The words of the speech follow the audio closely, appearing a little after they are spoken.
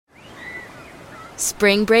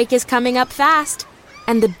Spring break is coming up fast,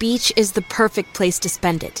 and the beach is the perfect place to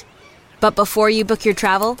spend it. But before you book your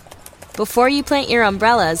travel, before you plant your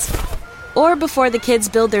umbrellas, or before the kids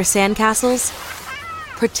build their sandcastles,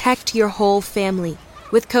 protect your whole family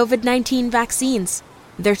with COVID-19 vaccines.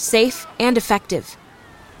 They're safe and effective.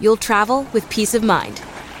 You'll travel with peace of mind.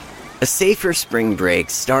 A safer spring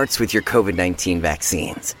break starts with your COVID-19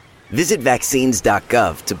 vaccines. Visit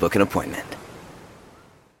vaccines.gov to book an appointment.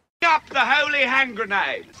 Up the holy hand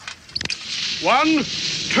grenade. 1, 2,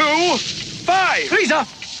 5.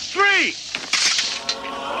 3.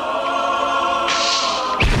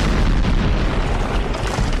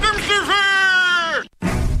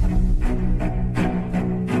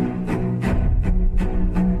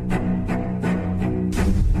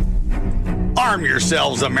 Arm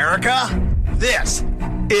yourselves, America. This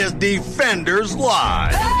is Defenders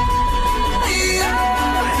Live. Here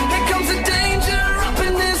comes the danger up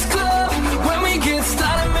in this club. When we get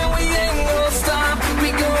started, man, we ain't gonna stop.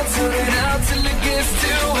 We gonna turn it out till it gets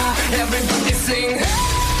too hot. Everybody sing,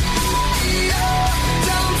 hey,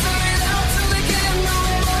 don't turn it out till it get no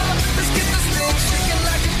more. Let's get this thing shaking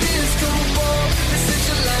like a disco ball. This is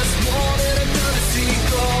your last one and another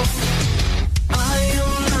sequel. I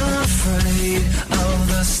am not afraid of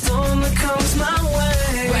the storm that comes my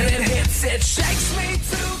way. When it hits, it shakes me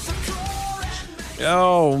to the core.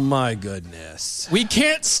 Oh, my goodness. We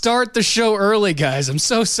can't start the show early, guys. I'm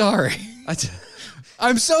so sorry.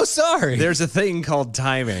 I'm so sorry. There's a thing called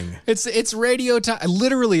timing. It's radio time.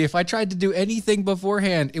 Literally, if I tried to do anything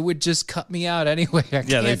beforehand, it would just cut me out anyway.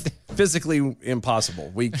 They're physically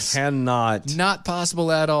impossible. We cannot. Not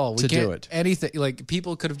possible at all. We to can't do it. Anything. Like,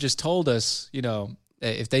 people could have just told us,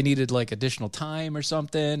 if they needed like additional time or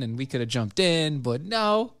something, and we could have jumped in, but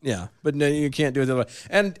no. Yeah, but no, you can't do it the other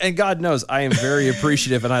way. And God knows, I am very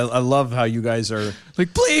appreciative, and I love how you guys are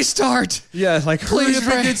like, please start. Yeah, like Please, hurry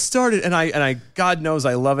up and get started. And I God knows,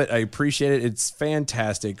 I love it. I appreciate it. It's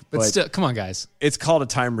fantastic. But still, come on, guys. It's called a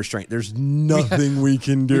time restraint. There's nothing we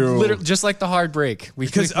can do. Literally, just like the hard break. We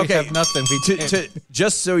have nothing.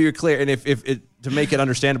 Just so you're clear, and if it to make it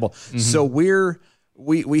understandable, so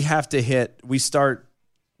we have to hit. We start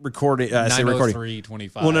recording.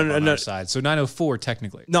 9:03:25 on our side. So 9:04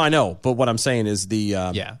 technically. No, I know, but what I'm saying is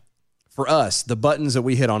for us, the buttons that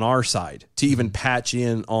we hit on our side to even patch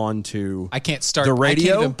in onto I can't start the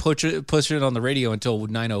radio. I can't even push it on the radio until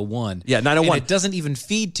 9:01. Yeah, 9:01. And it doesn't even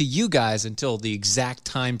feed to you guys until the exact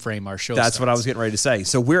time frame our show That's starts. what I was getting ready to say.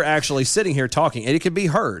 So we're actually sitting here talking, and it could be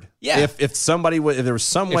heard. Yeah. If somebody if there was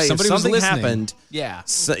some way, if something happened, yeah,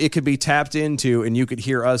 so it could be tapped into, and you could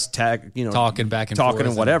hear us talking back and talking forth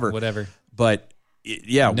and whatever. But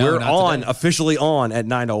we're officially on at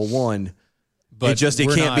 9:01. But it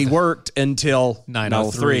can't be worked until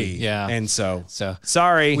 9:03. Yeah. And so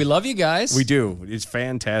sorry. We love you guys. We do. It's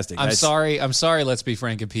fantastic. I'm sorry, Let's Be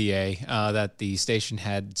Frank and PA, that the station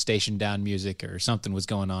had station down music or something was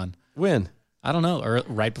going on. When? I don't know. Or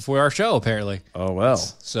right before our show, apparently. Oh, well.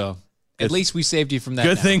 So at least we saved you from that.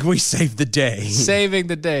 Good thing we saved the day. Saving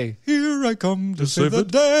the day. Here I come to save the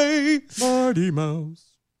day. Marty Mouse.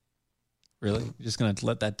 Really? You're just going to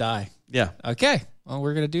let that die? Yeah. Okay. Well,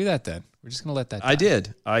 we're going to do that then. We're just going to let that die.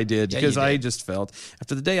 I did. Because I just felt,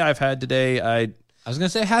 after the day I've had today, I was going to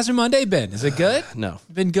say, how's your Monday been? Is it good? No.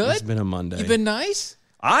 Been good? It's been a Monday. You've been nice?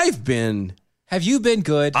 Have you been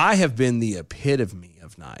good? I have been the epitome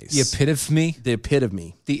of nice. The epit of me? The epit of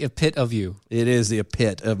me. The epit of you. It is the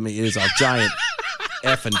epit of me. It is a giant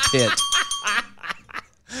effing pit.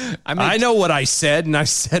 I know what I said, and I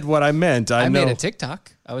said what I meant. I made a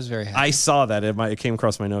TikTok. I was very happy. I saw that. It came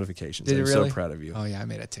across my notifications. Did it really? I'm so proud of you. Oh, yeah, I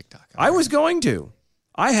made a TikTok. I was going to.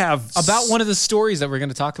 I have... About one of the stories that we're going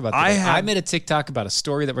to talk about today. I made a TikTok about a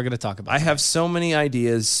story that we're going to talk about. I have so many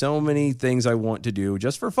ideas, so many things I want to do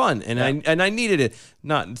just for fun, and I needed it.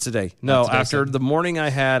 Not today. No, after the morning I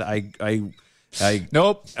had, I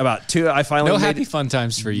nope. About 2, I finally made happy fun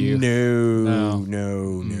times for you. No.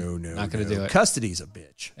 Not going to do it. Custody's a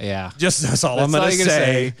bitch. Yeah. Just that's all I'm going to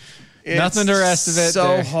say. Nothing the rest of it.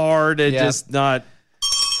 So hard. Just not.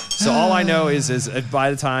 So all I know is by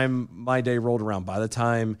the time my day rolled around, by the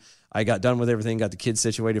time I got done with everything, got the kids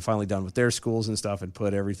situated, finally done with their schools and stuff, and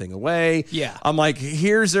put everything away. Yeah. I'm like,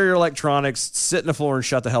 here's their electronics. Sit on the floor and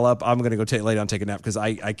shut the hell up. I'm going to go lay down and take a nap because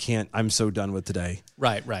I can't. I'm so done with today.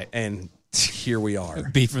 Right. And here we are.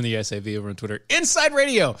 B from the SAV over on Twitter. Inside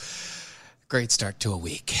Radio. Great start to a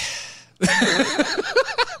week.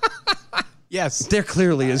 Yes. There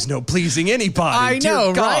clearly is no pleasing anybody. I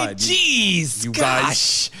know, Dear right? God. Jeez. You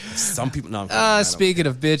gosh. guys. Some people. No. Speaking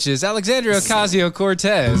of bitches, Alexandria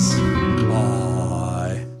Ocasio-Cortez.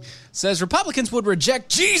 says Republicans would reject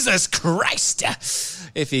Jesus Christ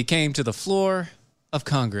if he came to the floor of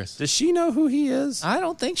Congress. Does she know who he is? I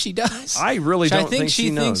don't think she does. I really don't think she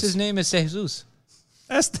thinks knows. his name is Jesus.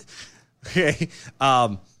 That's okay.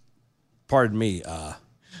 Pardon me.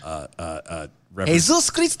 Jesus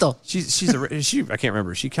Cristo. She's I can't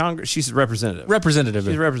remember. She's a representative. Representative.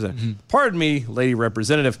 She's a representative. Pardon me, lady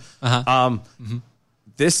representative.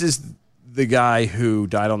 This is the guy who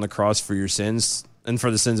died on the cross for your sins and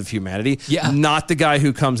for the sins of humanity. Yeah. Not the guy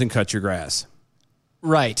who comes and cuts your grass.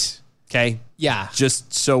 Right. Okay. Yeah.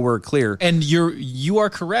 Just so we're clear. And you are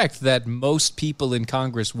correct that most people in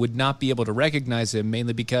Congress would not be able to recognize him,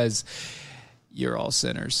 mainly because you're all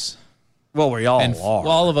sinners. Well, we all And are.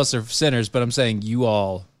 all of us are sinners, but I'm saying you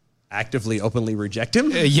all Actively, openly reject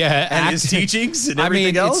him. and his teachings and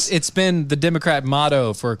everything else. It's been the Democrat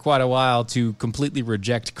motto for quite a while to completely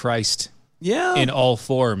reject Christ Yeah. in all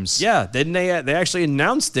forms. Yeah. Didn't they? They actually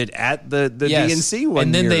announced it at the Yes. DNC one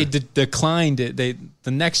and then year. they declined it.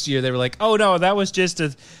 The next year they were like, "Oh no, that was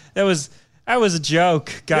a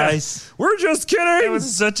joke, guys. Yeah. We're just kidding. It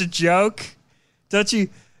was such a joke. Don't you?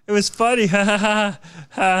 It was funny. Ha ha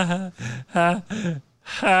ha ha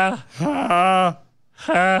ha ha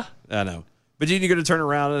ha." I know. But you're going to turn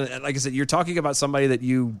around and, like I said, you're talking about somebody that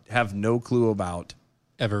you have no clue about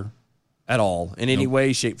Ever. at all in any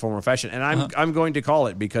way, shape, form, or fashion. And I'm going to call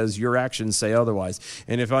it because your actions say otherwise.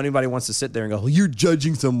 And if anybody wants to sit there and go, "You're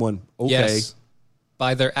judging someone," okay, Yes.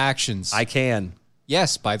 By their actions. I can.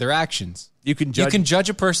 Yes, by their actions. You can judge. You can judge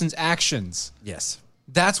a person's actions. Yes.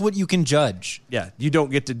 That's what you can judge. Yeah. You don't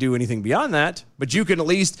get to do anything beyond that, but you can at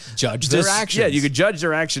least Judge their actions. Yeah. You can judge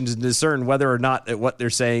their actions and discern whether or not what they're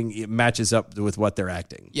saying it matches up with what they're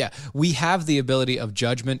acting. Yeah, we have the ability of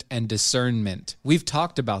judgment and discernment. We've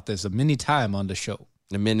talked about this a many time on the show.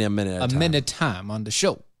 A minute time on the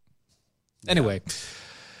show. Anyway,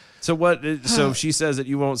 So what? So she says that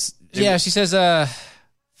you won't. yeah, she says,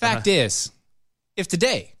 fact is, if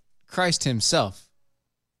today Christ himself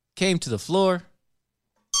came to the floor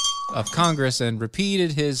of Congress and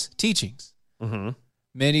repeated his teachings,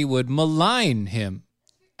 many would malign him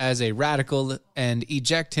as a radical and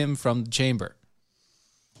eject him from the chamber.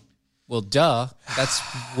 Well, duh. That's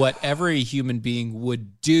what every human being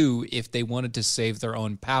would do if they wanted to save their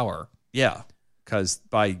own power. Yeah, because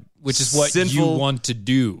Which is what you want to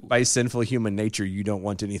do. By sinful human nature, you don't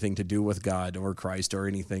want anything to do with God or Christ or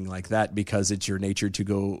anything like that because it's your nature to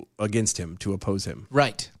go against him, to oppose him.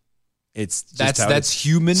 Right. It's just That's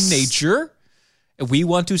human nature. We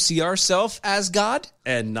want to see ourselves as God,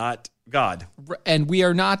 and not God. and we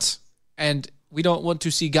are not, and we don't want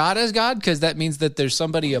to see God as God because that means that there's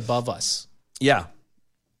somebody above us. Yeah.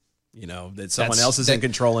 That someone else is in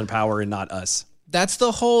control and power and not us. That's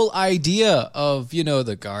the whole idea of,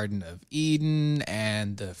 the Garden of Eden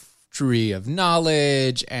and the tree of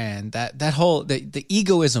knowledge and that whole the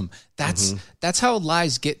egoism. That's how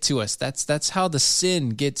lies get to us. That's how the sin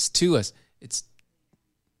gets to us. It's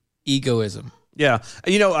egoism. Yeah.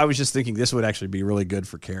 I was just thinking this would actually be really good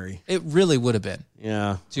for Carrie. It really would have been.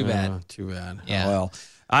 Yeah. Too bad. Too bad. Yeah. Well,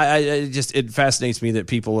 it fascinates me that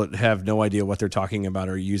people that have no idea what they're talking about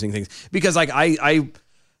are using things because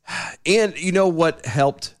and you know what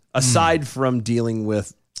helped aside from dealing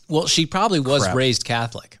with. Well, she probably was Crap. raised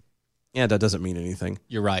Catholic. Yeah, that doesn't mean anything.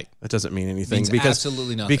 You're right. That doesn't mean anything Means because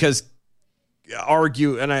absolutely nothing. Because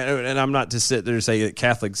argue and I'm not to sit there and say that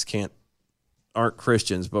Catholics aren't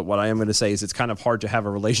Christians, but what I am going to say is it's kind of hard to have a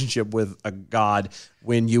relationship with a God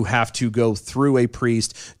when you have to go through a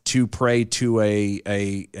priest to pray to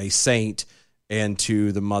a saint and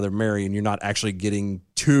to the Mother Mary, and you're not actually getting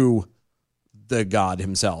to the God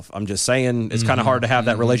himself. I'm just saying it's kind of hard to have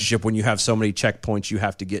that relationship when you have so many checkpoints you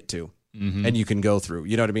have to get to and you can go through.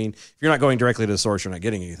 You know what I mean? If you're not going directly to the source, you're not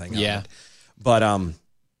getting anything out of it. But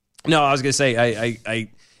no, I was going to say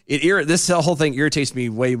this whole thing irritates me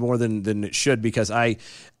way more than it should because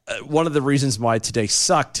one of the reasons why today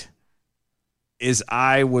sucked is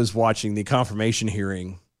I was watching the confirmation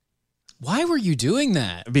hearing. Why were you doing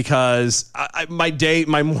that? Because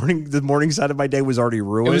the morning side of my day was already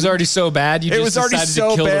ruined. It was already so bad. You just decided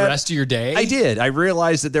to kill the rest of your day. I did. I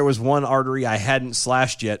realized that there was one artery I hadn't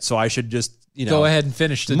slashed yet, so I should just go ahead and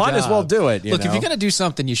finish the job. Might as well do it. Look, if you're going to do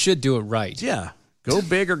something, you should do it right. Yeah. Go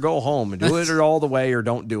big or go home and do it all the way or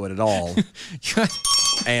don't do it at all.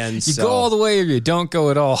 And you go all the way or you don't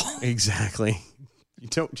go at all. Exactly. You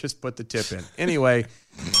don't just put the tip in. Anyway,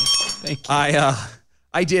 thank you.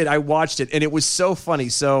 I did. I watched it and it was so funny.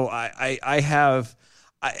 So I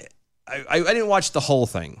didn't watch the whole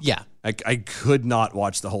thing. Yeah. I could not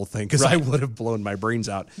watch the whole thing because I would have blown my brains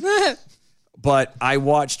out. But I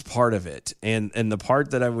watched part of it, and the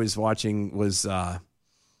part that I was watching was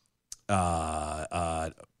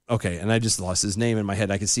okay, and I just lost his name in my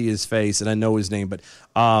head. I can see his face, and I know his name, but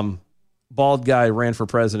bald guy ran for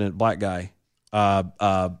president, black guy,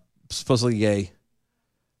 supposedly gay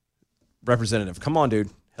representative. Come on,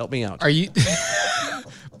 dude, help me out. Are you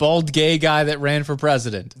bald gay guy that ran for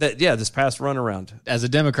president? This past run around As a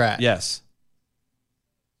Democrat? Yes.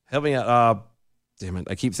 Help me out. Damn it!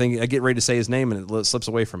 I keep thinking. I get ready to say his name, and it slips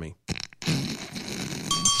away from me.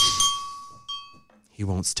 He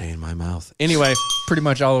won't stay in my mouth. Anyway, Pretty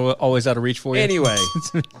much always out of reach for you. anyway,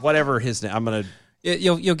 whatever his name, I'm gonna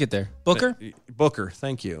You'll get there. Booker? Booker.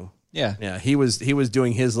 Thank you. Yeah. Yeah, he was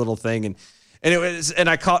doing his little thing, and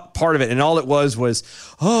I caught part of it, and all it was,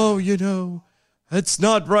 oh, it's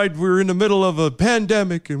not right. We're in the middle of a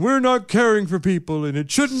pandemic, and we're not caring for people, and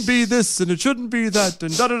it shouldn't be this, and it shouldn't be that,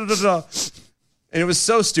 and da da da da. And it was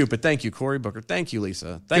so stupid. Thank you, Cory Booker. Thank you,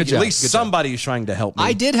 Lisa. Thank you. At least somebody is trying to help me.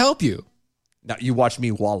 I did help you. Now you watched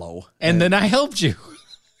me wallow, and then I helped you.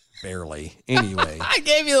 Barely. Anyway, I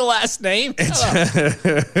gave you the last name.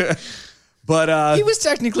 But he was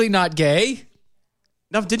technically not gay.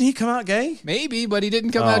 No, didn't he come out gay? Maybe, but he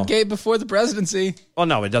didn't come out gay before the presidency. Oh,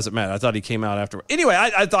 no, it doesn't matter. I thought he came out after. Anyway,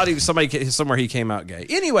 I thought he was somewhere he came out gay.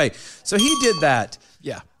 Anyway, so he did that.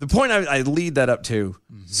 Yeah. The point I lead that up to.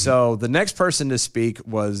 Mm-hmm. So the next person to speak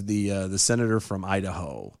was the senator from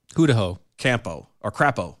Idaho. Idaho. Campo or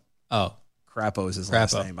Crapo. Oh. Crapo is his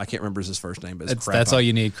last name. I can't remember his first name, but it's Crapo. That's all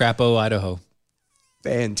you need. Crapo, Idaho.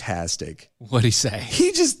 Fantastic. What'd he say?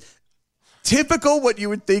 He just... Typical what you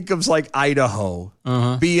would think of like Idaho,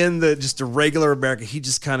 being just a regular American. He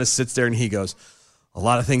just kind of sits there and he goes, a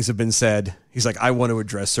lot of things have been said. He's like, I want to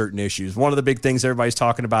address certain issues. One of the big things everybody's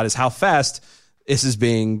talking about is how fast this is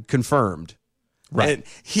being confirmed. Right. And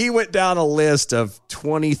he went down a list of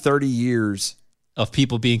 20, 30 years of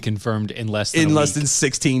people being confirmed in less than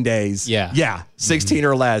 16 days. Yeah. Yeah. 16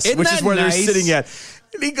 or less, which is where they're sitting at.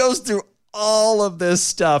 And he goes through all of this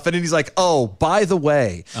stuff. And then he's like, oh, by the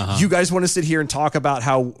way, you guys want to sit here and talk about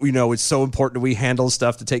how, it's so important that we handle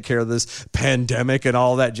stuff to take care of this pandemic and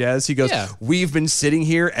all that jazz. He goes, we've been sitting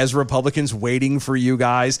here as Republicans waiting for you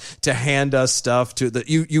guys to hand us stuff to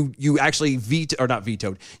you actually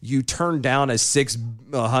vetoed. You turned down a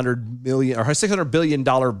 $600 billion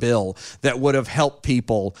bill that would have helped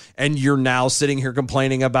people. And you're now sitting here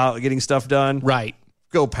complaining about getting stuff done. Right.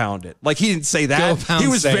 Go pound it. Like, he didn't say that.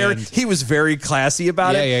 He was very classy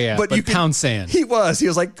about it. Yeah. But you pound sand. He was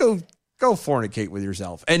like, go fornicate with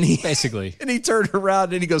yourself. And he basically, and he turned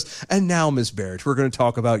around and he goes, and now, Miss Barrett, we're going to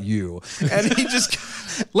talk about you. And he just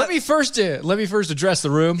let me first address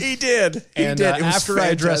the room. He did. After I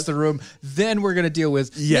address the room, then we're going to deal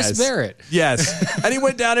with Miss Barrett. Yes. And he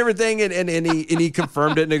went down everything and he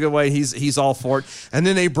confirmed it in a good way. He's all for it. And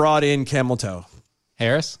then they brought in Camel Toe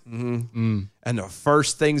Harris. And the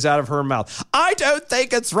first things out of her mouth, I don't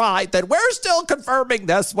think it's right that we're still confirming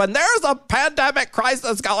this when there's a pandemic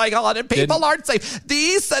crisis going on and people aren't safe.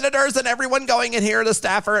 These senators and everyone going in here, the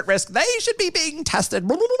staff are at risk. They should be being tested.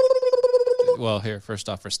 Well, here, first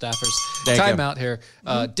off, for staffers, time out here.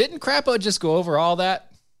 Didn't Crapo just go over all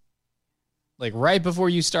that? Like right before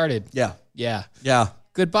you started? Yeah.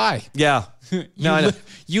 Goodbye. Yeah.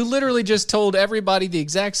 You literally just told everybody the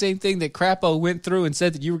exact same thing that Crapo went through and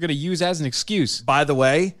said that you were going to use as an excuse. By the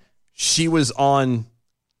way, she was going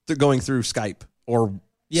through Skype or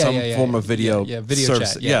some form of video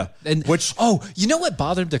service. Chat. Yeah. And you know what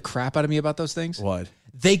bothered the crap out of me about those things? What?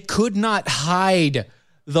 They could not hide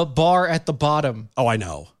the bar at the bottom. Oh, I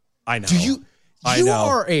know. I know.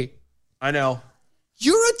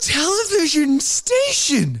 You're a television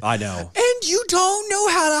station. I know. And you don't know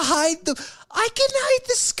how to hide I can hide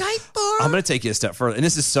the Skype bar. I'm going to take you a step further. And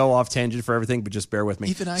this is so off tangent for everything, but just bear with me.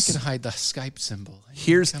 Even I can hide the Skype symbol.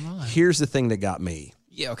 Here's the thing that got me.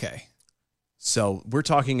 Yeah, okay. So we're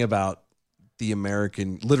talking about the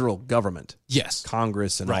American literal government. Yes.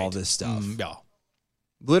 Congress and all this stuff. Yeah.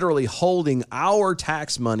 Literally holding our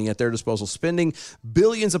tax money at their disposal, spending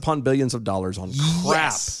billions upon billions of dollars on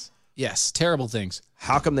crap. Yes, terrible things.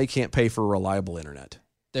 How come they can't pay for reliable internet?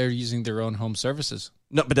 They're using their own home services.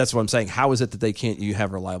 No, but that's what I'm saying. How is it that they can't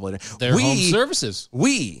have reliable internet? Their home services.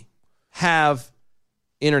 We have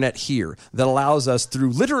internet here that allows us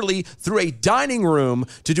through a dining room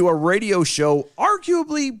to do a radio show,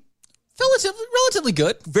 arguably relatively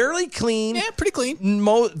good. Very clean. Yeah, pretty clean.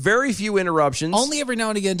 Very few interruptions. Only every now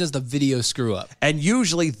and again does the video screw up. And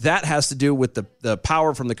usually that has to do with the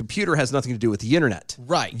power from the computer, has nothing to do with the internet.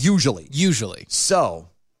 Right. Usually. Usually. So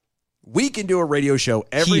We can do a radio show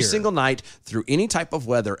every Here. single night through any type of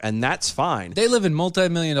weather, and that's fine. They live in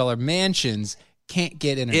multi-million-dollar mansions, can't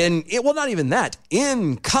get internet. Well, not even that.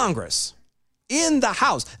 In Congress, in the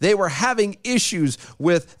House, they were having issues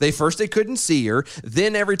with, they couldn't see her.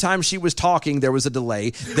 Then every time she was talking, there was a delay.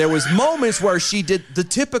 There was moments where she did the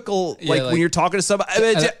typical, like when you're talking to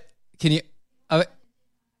somebody. Can you?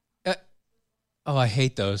 Oh, I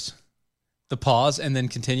hate those. The pause and then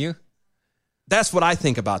continue. That's what I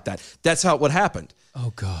think about that. That's how what happened.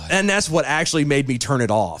 Oh, God. And that's what actually made me turn it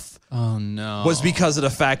off. Oh, no. Was because of the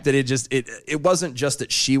fact that it wasn't just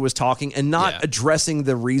that she was talking and not addressing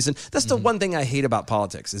the reason. That's the one thing I hate about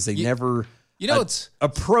politics is they never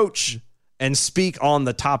approach and speak on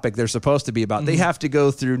the topic they're supposed to be about. They have to go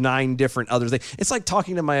through 9 different other things. It's like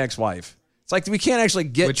talking to my ex-wife. It's like we can't actually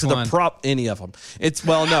get Which to one? the prop. Any of them.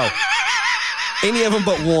 No. Any of them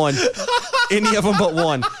but one. Any of them but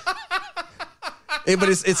one. But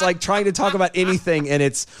it's like trying to talk about anything, and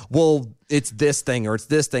it's this thing or it's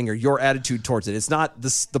this thing or your attitude towards it. It's not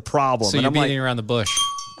the problem. So and you're I'm beating around the bush.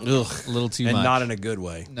 Ugh, a little too much. And not in a good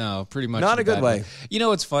way. No, pretty much Not in a good bad way. You know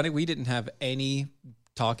what's funny? We didn't have any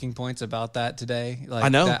talking points about that today. Like I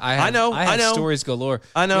know. I I know. stories galore.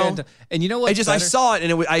 I know. And you know what? I saw it,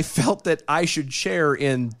 and I felt that I should share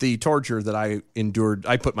in the torture that I endured.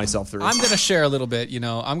 I put myself through. I'm going to share a little bit.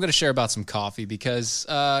 I'm going to share about some coffee because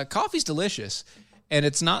coffee's delicious, and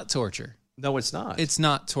it's not torture. No, it's not. It's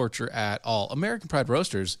not torture at all. American Pride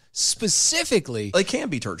Roasters specifically. It can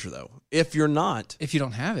be torture though if you're not. If you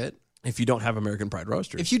don't have it. If you don't have American Pride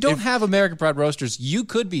Roasters. If you don't have American Pride Roasters, you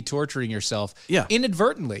could be torturing yourself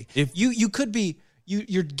inadvertently. You could be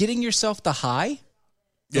you're getting yourself the high,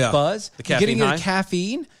 the buzz, the you're getting caffeine the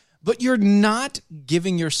caffeine, but you're not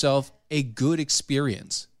giving yourself a good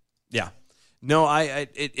experience. Yeah. No,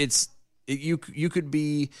 you could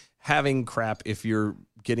be having crap if you're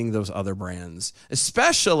getting those other brands,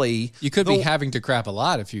 especially you could be having to crap a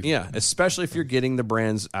lot if you especially if you're getting the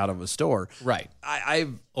brands out of a store, right?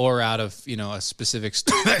 Or out of a specific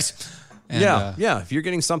store. If you're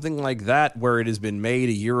getting something like that where it has been made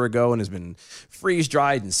a year ago and has been freeze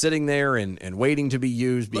dried and sitting there and waiting to be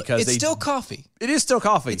used because it's still coffee. It is still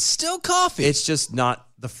coffee. It's still coffee. It's just not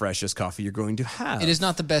the freshest coffee you're going to have. It is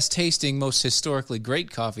not the best tasting, most historically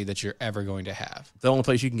great coffee that you're ever going to have. The only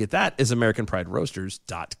place you can get that is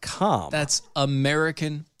AmericanPrideRoasters.com. That's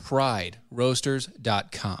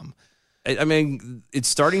AmericanPrideRoasters.com. I mean, it's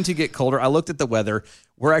starting to get colder. I looked at the weather.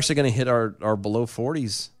 We're actually going to hit our below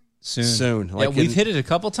 40s soon. We've hit it a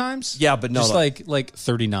couple times. Yeah, but no. Just like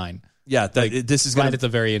 39. Yeah, this is right at the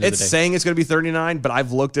very end of the day. It's saying it's going to be 39, but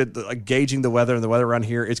I've looked at gauging the weather, and the weather around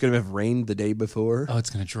here, it's going to have rained the day before. Oh, it's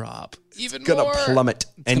going to drop even more. It's going to plummet.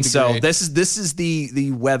 And so great. this is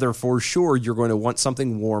the weather for sure. You're going to want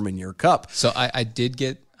something warm in your cup. So I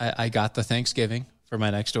got the Thanksgiving for my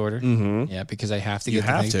next order. Mm-hmm. Yeah, because I have to get you the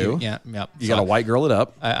have Thanksgiving. to. Yeah. You got to white girl it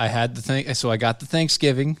up. I had so I got the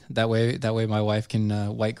Thanksgiving. That way my wife can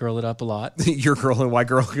white girl it up a lot. Your girl and white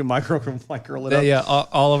girl can my girl can white girl it up. Yeah,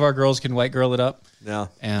 all of our girls can white girl it up. Yeah.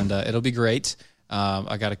 And it'll be great.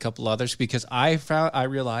 I got a couple others because I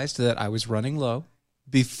realized that I was running low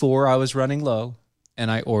before I was running low, and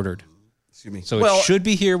I ordered. Excuse me. So it should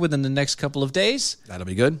be here within the next couple of days. That'll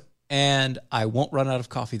be good. And I won't run out of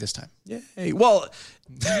coffee this time. Yay. Well,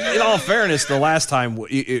 in all fairness, the last time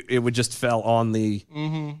it would just fell on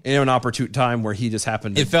in an opportune time where he just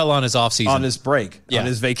happened to... It fell on his off season. On his break. Yeah. On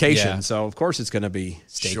his vacation. Yeah. So, of course, it's going to be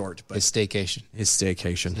short. But his staycation. His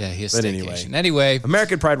staycation. Yeah, his but staycation. Anyway.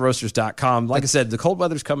 AmericanPrideRoasters.com. Like I said, the cold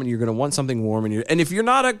weather's coming. You're going to want something warm. And if you're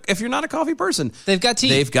not a coffee person... They've got tea.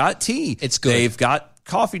 They've got tea. It's good. They've got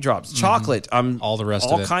coffee drops, chocolate, all the rest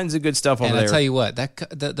of it. All kinds of good stuff over there. And I'll tell you what,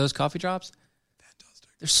 those coffee drops,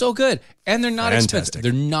 they're so good. And they're not expensive.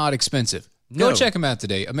 They're not expensive. No. Go check them out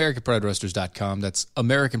today. AmericanPrideRoasters.com. That's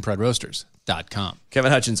AmericanPrideRoasters.com.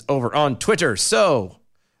 Kevin Hutchins over on Twitter. So,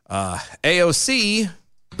 AOC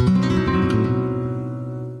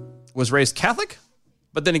was raised Catholic,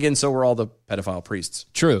 but then again, so were all the pedophile priests.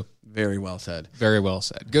 True. Very well said. Very well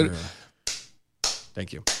said. Good.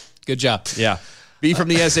 Thank you. Good job. Yeah. B from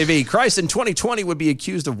the SAV. Christ in 2020 would be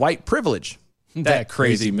accused of white privilege. That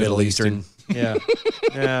crazy Middle Eastern. Yeah.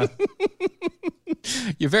 Yeah.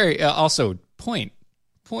 You're very, also, point,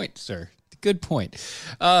 sir. Good point.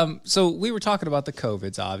 So we were talking about the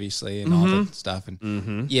COVIDs, obviously, and all that stuff.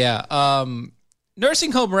 And yeah.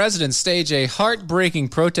 Nursing home residents stage a heartbreaking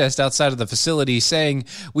protest outside of the facility saying,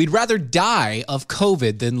 we'd rather die of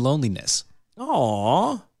COVID than loneliness.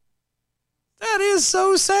 Aww. That is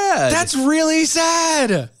so sad. That's really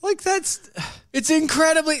sad. Like, it's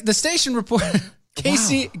incredibly, the station report.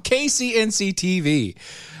 KCNC TV.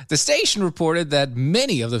 The station reported that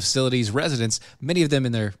many of the facility's residents, many of them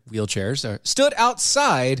in their wheelchairs, stood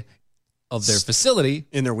outside of their facility.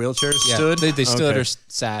 In their wheelchairs Yeah, stood? They stood Okay. or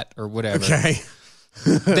sat or whatever. Okay.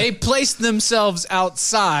 They placed themselves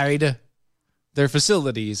outside their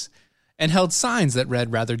facilities and held signs that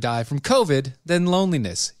read, "Rather die from COVID than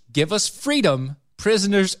loneliness. Give us freedom,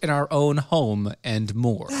 prisoners in our own home, and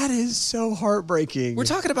more." That is so heartbreaking. We're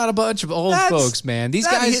talking about a bunch of old That's- folks, man. These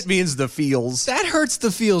that guys, hit me in the feels. that hurts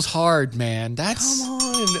the feels hard, man. That's Come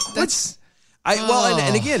on. that's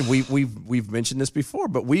And again, we've mentioned this before,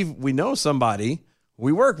 but we know somebody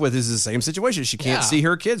we work with is the same situation. She can't Yeah. see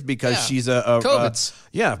her kids because Yeah. she's a COVID's.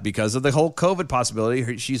 because of the whole COVID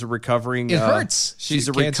possibility. She's a recovering. It hurts. She's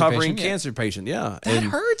a Cancer recovering patient, yeah. cancer patient. Yeah, that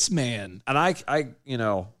hurts, man. And I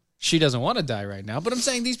She doesn't want to die right now, but I'm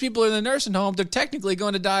saying these people are in the nursing home. They're technically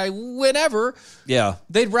going to die whenever. yeah,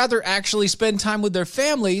 They'd rather actually spend time with their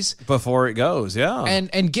families before it goes. Yeah,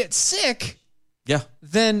 and get sick yeah.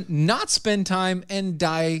 than not spend time and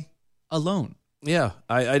die alone. Yeah,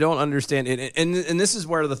 I don't understand it, and this is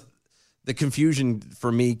where the confusion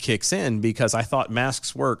for me kicks in, because I thought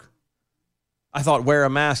masks work. I thought wear a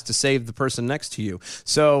mask to save the person next to you.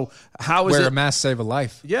 So how is Wear it? a mask, save a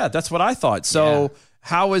life. Yeah, that's what I thought. So Yeah.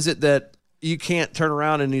 how is it that you can't turn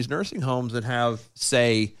around in these nursing homes and have,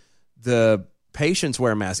 say, the patients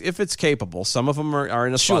wear masks if it's capable? Some of them are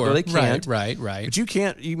in a spot where they can't. Right. But you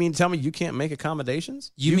can't. You mean tell me you can't make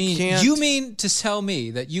accommodations? You can't. mean to tell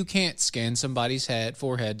me that you can't scan somebody's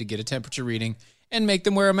forehead to get a temperature reading and make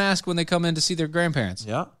them wear a mask when they come in to see their grandparents?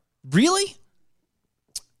 Yeah. Really?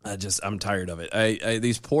 I'm tired of it.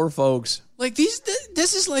 These poor folks. Like this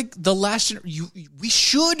is like the last. We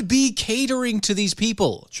should be catering to these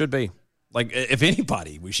people. Should be. Like, if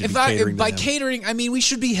anybody, we should be By catering to them. catering, I mean we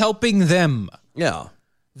should be helping them. Yeah.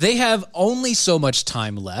 They have only so much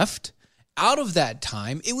time left. Out of that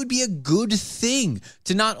time, it would be a good thing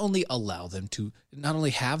to not only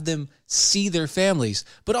have them see their families,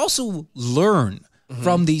 but also learn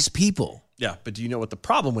from these people. Yeah. But do you know what the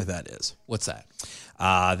problem with that is? What's that?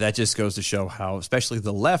 That just goes to show how, especially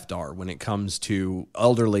the left, are when it comes to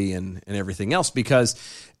elderly and everything else. Because,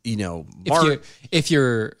 If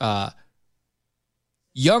you're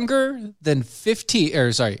younger than 15,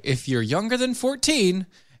 if you're younger than 14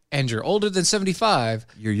 and you're older than 75,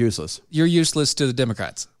 you're useless. you're useless to the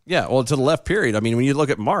Democrats. Yeah, well, to the left, period. I mean, when you look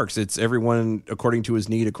at Marx, it's everyone according to his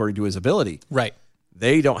need, according to his ability. Right.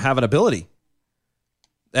 They don't have an ability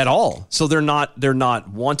at all. So they're not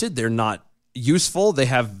wanted. They're not useful.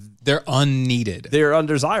 They're unneeded. They're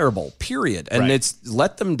undesirable, period. And Right. it's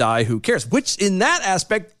let them die. Who cares? Which in that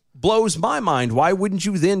aspect blows my mind. Why wouldn't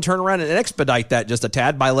you then turn around and expedite that just a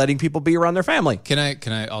tad by letting people be around their family? Can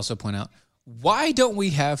I also point out, why don't we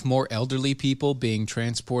have more elderly people being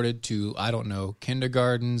transported to, I don't know,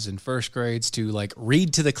 kindergartens and first grades to like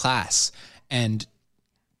read to the class and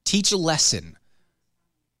teach a lesson?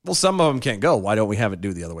 Well, some of them can't go. Why don't we have it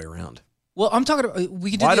do the other way around? Well, I'm talking about,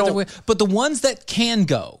 we can do Why the other don't- way, but the ones that can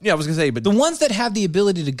go, Yeah, I was going to say, but the ones that have the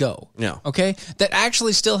ability to go, Yeah. okay, that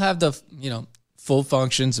actually still have the, full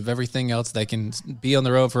functions of everything else. They can be on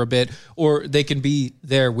their own for a bit, or they can be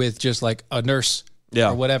there with just like a nurse Yeah.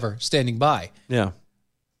 or whatever standing by. yeah.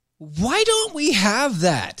 Why don't we have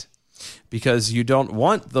that? Because you don't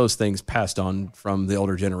want those things passed on from the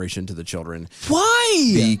older generation to the children.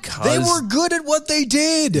 Why? Because- they were good at what they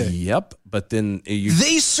did. Yep. But then you.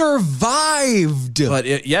 They survived.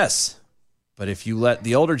 Yes. But if you let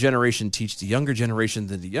the older generation teach the younger generation,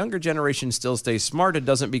 then the younger generation still stays smart. It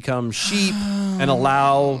doesn't become sheep and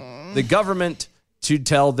allow the government to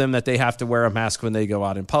tell them that they have to wear a mask when they go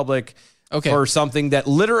out in public. Okay. For something that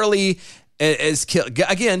literally is killed.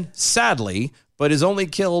 Again, sadly, but has only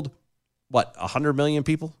killed, 100 million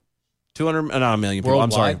people? 200, not a million people.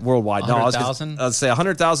 I'm sorry, worldwide. No, I was 100,000? gonna say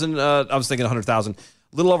 100,000. I was thinking 100,000.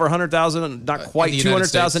 A little over 100,000, not quite the United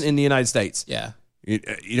 200,000 States. in the United States. Yeah. You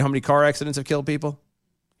know how many car accidents have killed people?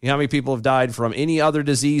 You know how many people have died from any other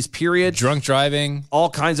disease, period? Drunk driving. All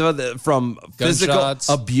kinds of other, from physical Gunshots.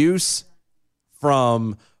 abuse,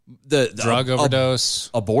 from the Drug overdose.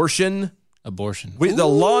 abortion. Abortion. With the Ooh,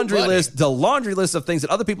 laundry buddy. list of things that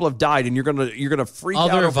other people have died, and you're gonna freak out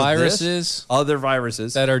Other over viruses this. Other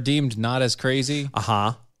viruses that are deemed not as crazy.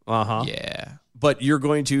 Yeah. But you're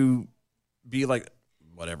going to be like,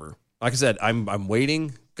 whatever. Like I said, I'm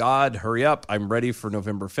waiting. God, hurry up. I'm ready for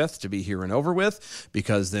November 5th to be here and over with,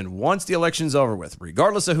 because then once the election's over with,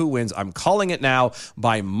 regardless of who wins, I'm calling it now,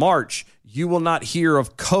 by March, you will not hear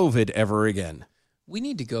of COVID ever again. We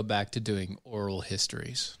need to go back to doing oral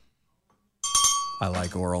histories. I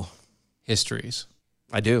like oral. Histories.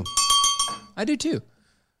 I do. I do too.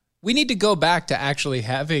 We need to go back to actually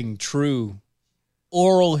having true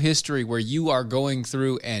oral history where you are going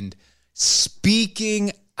through and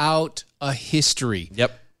speaking out a history.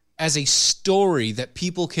 Yep. As a story that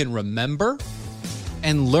people can remember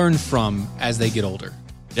and learn from as they get older.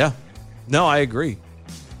 Yeah. No, I agree.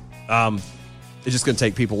 It's just going to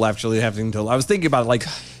take people actually having to. I was thinking about it like.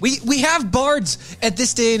 We have bards at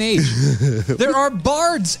this day and age. There are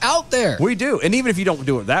bards out there. We do. And even if you don't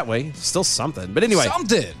do it that way, it's still something. But anyway.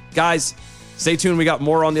 Something. Guys, stay tuned. We got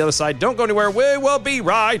more on the other side. Don't go anywhere. We will be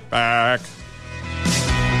right back.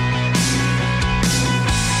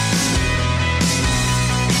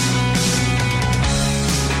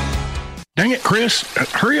 Dang it, Chris.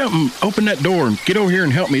 Hurry up and open that door and get over here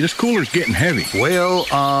and help me. This cooler's getting heavy. Well,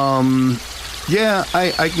 yeah,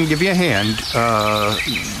 I can give you a hand,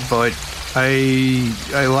 but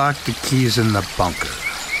I locked the keys in the bunker.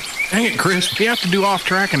 Dang it, Chris. We have to do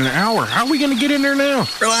off-track in an hour. How are we going to get in there now?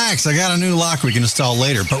 Relax. I got a new lock we can install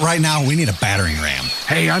later, but right now we need a battering ram.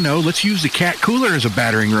 Hey, I know. Let's use the cat cooler as a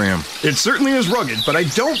battering ram. It certainly is rugged, but I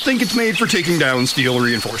don't think it's made for taking down steel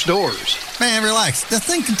reinforced doors. Man, relax. The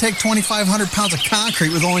thing can take 2,500 pounds of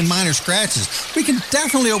concrete with only minor scratches. We can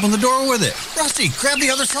definitely open the door with it. Rusty, grab the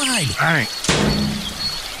other side. All right.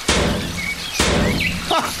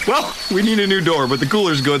 Well, we need a new door, but the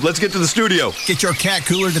cooler's good. Let's get to the studio. Get your cat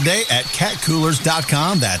cooler today at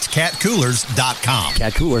catcoolers.com. That's catcoolers.com.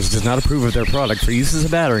 Cat Coolers does not approve of their product for use as a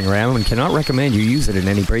battering ram and cannot recommend you use it in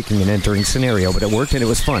any breaking and entering scenario, but it worked and it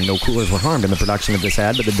was fun. No coolers were harmed in the production of this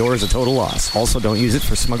ad, but the door is a total loss. Also, don't use it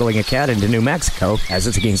for smuggling a cat into New Mexico, as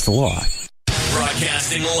it's against the law.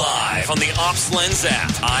 Broadcasting live on the Ops Lens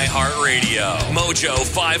app, iHeartRadio, Mojo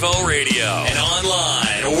 50 Radio, and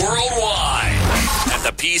online worldwide at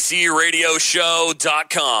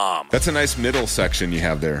thepcradioshow.com. That's a nice middle section you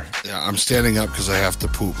have there. Yeah, I'm standing up because I have to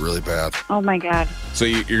poop really bad. Oh, my God. So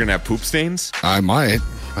you're going to have poop stains? I might.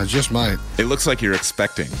 I just might. It looks like you're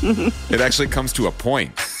expecting. It actually comes to a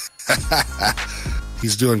point.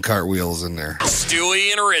 He's doing cartwheels in there.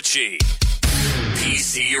 Stewie and Richie,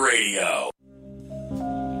 PC Radio.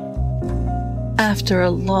 After a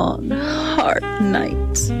long, hard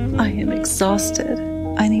night, I am exhausted.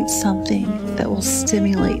 I need something that will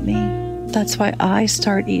stimulate me. That's why I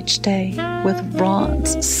start each day with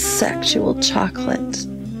Ron's sexual chocolate.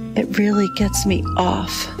 It really gets me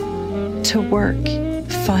off to work.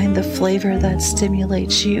 Find the flavor that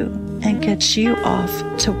stimulates you and gets you off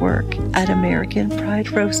to work at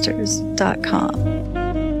AmericanPrideRoasters.com.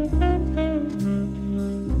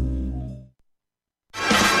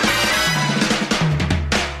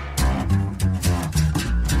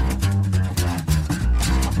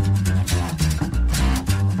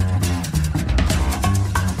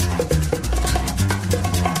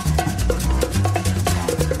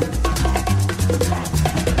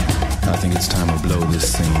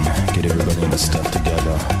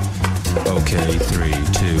 Okay, 3, 2,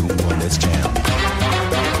 1, let's jam.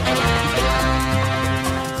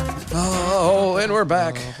 Oh, and we're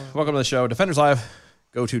back. Welcome to the show. Defenders Live.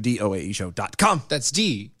 Go to DOAEshow.com. That's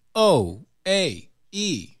DOAE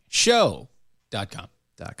show.com.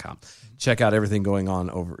 Check out everything going on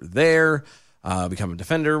over there. Become a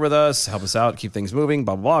defender with us. Help us out. Keep things moving.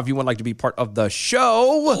 Blah, blah, blah. If you would like to be part of the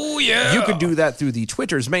show, you can do that through the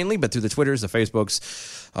Twitters mainly, but through the Twitters, the Facebooks,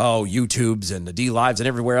 YouTubes, and the D Lives, and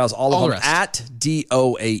everywhere else. All of them at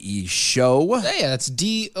DOAE Show. Yeah, that's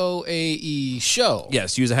DOAE Show.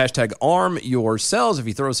 Yes, use the hashtag arm yourselves if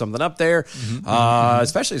you throw something up there,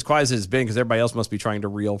 especially as quiet as it's been, because everybody else must be trying to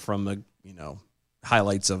reel from the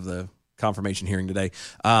highlights of the confirmation hearing today.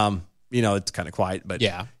 It's kind of quiet, but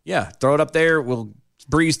yeah, throw it up there. We'll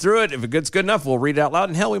breeze through it. If it's good enough, we'll read it out loud,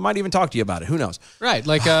 and hell, we might even talk to you about it. Who knows? Right,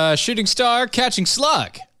 like shooting star catching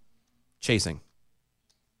slug. Chasing.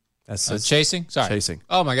 That's chasing? Sorry. Chasing.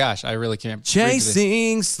 Oh my gosh, I really can't.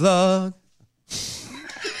 Chasing slug.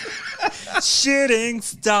 Shooting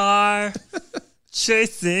star.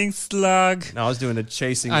 Chasing slug. No, I was doing a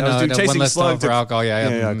chasing. I know, was doing chasing one less slug for alcohol.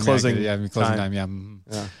 Closing time. Yeah.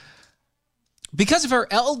 Because if our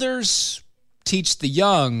elders teach the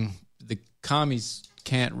young, the commies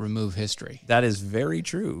can't remove history. That is very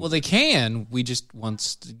true. Well, they can. We just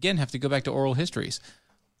once again have to go back to oral histories.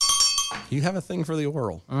 You have a thing for the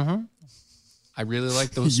oral. I really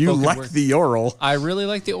like those. You like the oral. I really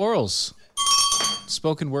like the orals.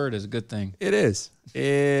 Spoken word is a good thing. It is.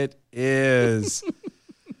 It is.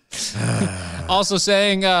 Also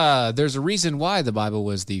saying there's a reason why the Bible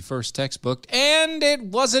was the first textbook, and it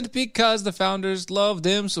wasn't because the founders loved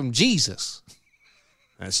them some Jesus.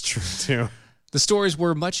 That's true, too. The stories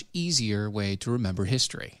were a much easier way to remember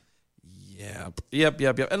history.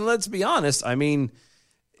 Yep. And let's be honest. I mean,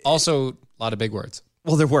 also a lot of big words.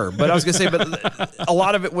 Well, there were, but I was going to say, but a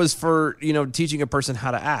lot of it was for, teaching a person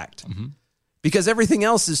how to act. Mm-hmm. Because everything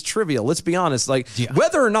else is trivial. Let's be honest. Like,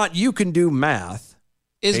 whether or not you can do math,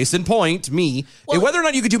 case in point, whether or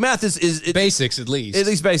not you could do math is basics, at least. At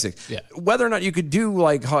least basic. Yeah. Whether or not you could do,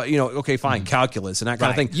 calculus and that kind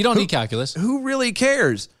of thing. You don't need calculus. Who really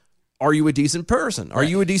cares? Are you a decent person? Are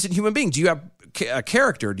you a decent human being? Do you have a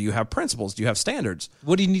character? Do you have principles? Do you have standards?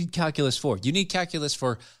 What do you need calculus for? You need calculus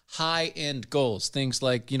for high-end goals, things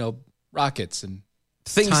like, rockets and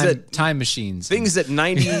time machines. Things that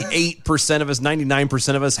 98% of us,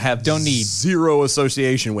 99% of us don't need zero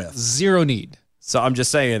association with. Zero need. So I'm just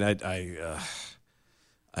saying, I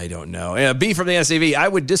don't know. Yeah, B from the SAV, I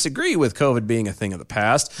would disagree with COVID being a thing of the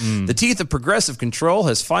past. The teeth of progressive control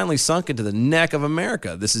has finally sunk into the neck of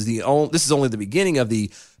America. This is only the beginning of the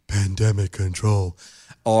pandemic control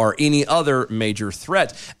or any other major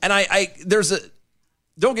threat. And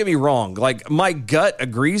don't get me wrong, like my gut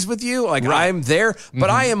agrees with you. Like I'm there, but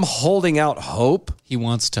I am holding out hope. He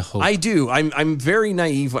wants to hope. I do. I'm very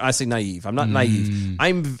naive when I say naive. I'm not naive.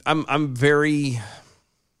 I'm very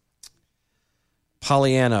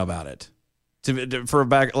Pollyanna about it. For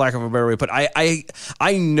lack of a better way to put it.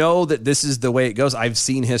 I know that this is the way it goes. I've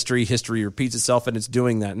seen history. History repeats itself, and it's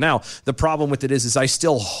doing that. Now, the problem with it is I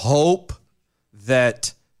still hope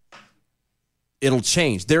that it'll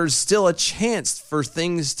change. There's still a chance for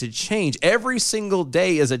things to change. Every single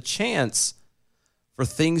day is a chance for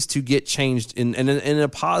things to get changed in a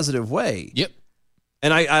positive way. Yep.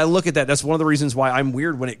 And I look at that. That's one of the reasons why I'm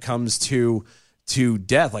weird when it comes to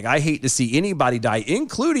death. Like, I hate to see anybody die,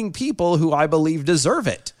 including people who I believe deserve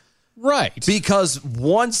it. Right. Because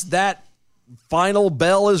once that final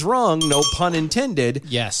bell is rung, no pun intended.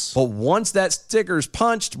 Yes. But once that sticker's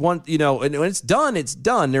punched, and when it's done, it's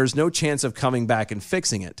done. There's no chance of coming back and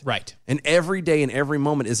fixing it. Right. And every day and every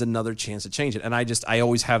moment is another chance to change it. And I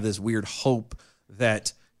always have this weird hope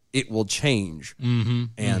that it will change. Mm-hmm.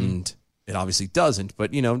 And it obviously doesn't.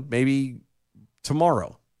 But, maybe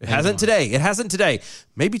tomorrow. It hasn't today.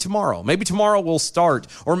 Maybe tomorrow. Maybe tomorrow we'll start.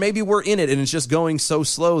 Or maybe we're in it and it's just going so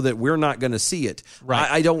slow that we're not going to see it.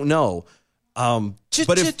 Right. I don't know. But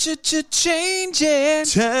if change it,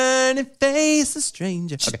 turn and face a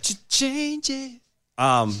stranger. Change it.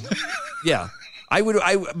 Yeah.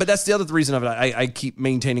 But that's the other reason of it. I keep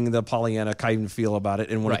maintaining the Pollyanna kind of feel about it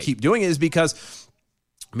and want to keep doing it is because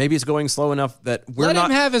maybe it's going slow enough that Let him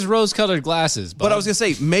have his rose-colored glasses. But I was going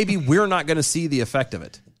to say, maybe we're not going to see the effect of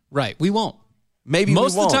it. Right. We won't. Maybe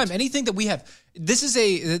most we won't. of the time, anything that we have, this is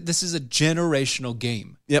a generational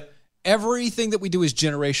game. Yep. Everything that we do is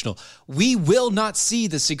generational. We will not see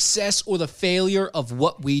the success or the failure of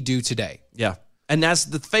what we do today. Yeah. And that's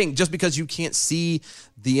the thing. Just because you can't see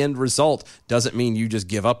the end result doesn't mean you just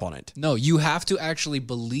give up on it. No, you have to actually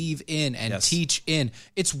believe in and teach in.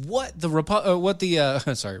 It's what the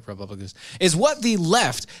Republicans is what the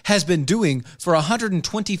left has been doing for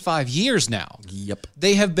 125 years now. Yep.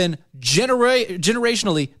 They have been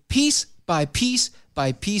generationally, piece by piece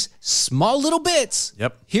by piece, small little bits,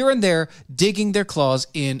 here and there, digging their claws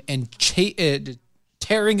in and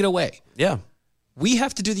tearing it away. Yeah. We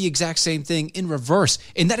have to do the exact same thing in reverse,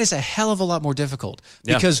 and that is a hell of a lot more difficult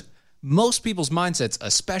because most people's mindsets,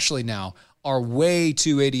 especially now, are way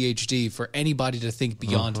too ADHD for anybody to think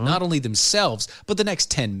beyond not only themselves, but the next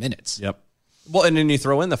 10 minutes. Yep. Well, and then you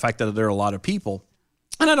throw in the fact that there are a lot of people,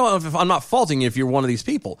 and I don't know if I'm not faulting you if you're one of these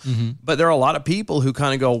people, but there are a lot of people who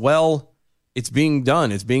kind of go, well, it's being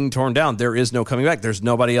done. It's being torn down. There is no coming back. There's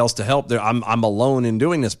nobody else to help. I'm alone in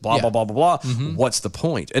doing this. Blah, blah, blah, blah, blah. What's the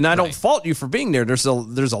point? And I don't fault you for being there. There's a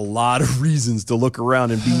lot of reasons to look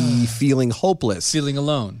around and be feeling hopeless. Feeling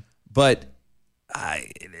alone. But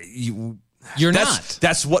you're not.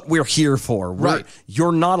 That's what we're here for.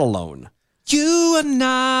 You're not alone. You are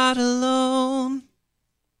not alone.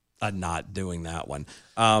 I'm not doing that one.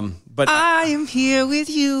 But I am here with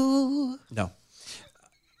you. No.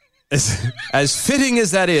 As fitting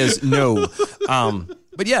as that is, no.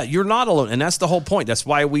 But yeah, you're not alone, and that's the whole point. That's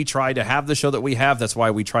why we try to have the show that we have. That's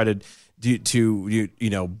why we try to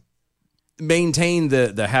maintain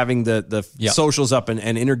the having the socials up and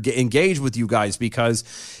engage with you guys, because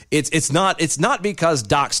it's not because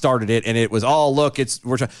Doc started it and it was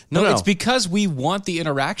it's because we want the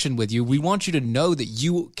interaction with you. We want you to know that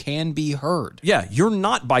you can be heard. Yeah, you're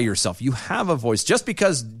not by yourself. You have a voice. Just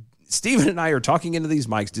because Steven and I are talking into these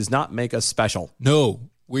mics does not make us special. No,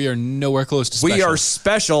 we are nowhere close to special. We are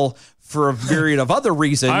special for a myriad of other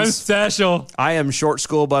reasons. I'm special. I am short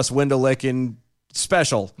school bus window licking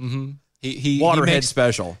special. Mm-hmm. Waterhead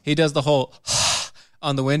special. He does the whole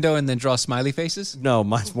on the window and then draw smiley faces? No,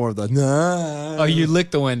 mine's more of the nah. Oh, you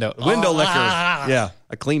lick the window. Window licker. Yeah,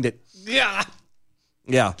 I cleaned it. Yeah.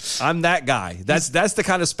 Yeah, I'm that guy. That's the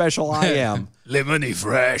kind of special I am. Lemony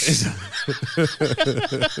fresh.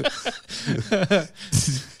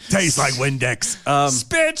 Tastes like Windex.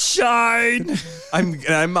 Spit shine.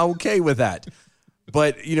 I'm okay with that.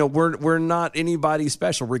 But you know, we're not anybody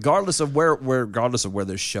special, regardless of where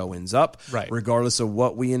this show ends up, right? Regardless of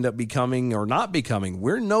what we end up becoming or not becoming,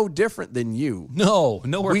 we're no different than you. No,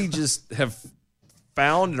 we just have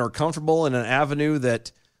found and are comfortable in an avenue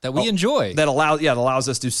that we enjoy. That allows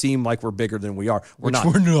us to seem like we're bigger than we are. We're not.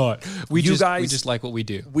 We You just guys- we just like what we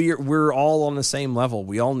do. We're all on the same level.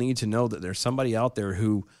 We all need to know that there's somebody out there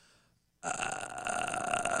who,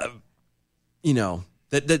 you know,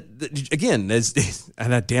 that again is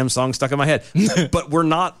and that damn song stuck in my head. But we're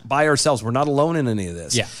not by ourselves. We're not alone in any of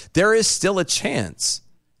this. Yeah. There is still a chance.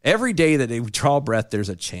 Every day that we draw breath, there's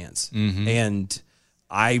a chance. And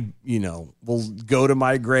I, will go to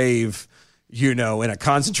my grave, in a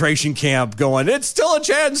concentration camp going, it's still a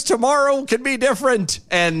chance. Tomorrow can be different.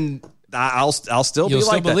 And I'll still You'll be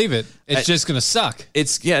like still believe it. It's just going to suck.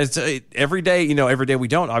 It's every day, every day we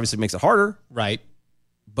don't obviously makes it harder. Right.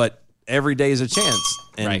 But every day is a chance.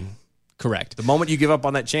 And Right. Correct. the moment you give up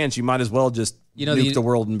on that chance, you might as well just nuke the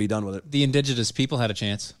world and be done with it. The indigenous people had a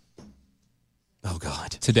chance. Oh,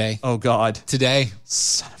 God. Today. Oh, God. Today.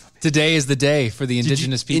 Son of a bitch. Today is the day for the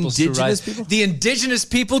indigenous peoples to rise. The indigenous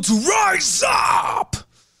people to rise up.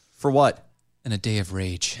 For what? In a day of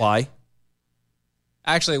rage. Why?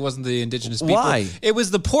 Actually, it wasn't the indigenous people. Why? It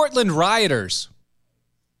was the Portland rioters.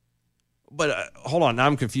 But hold on, now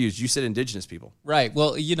I'm confused. You said indigenous people. Right.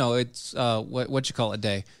 Well, it's what you call it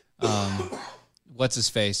day. What's his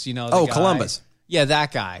face? The Oh, guy. Columbus. Yeah,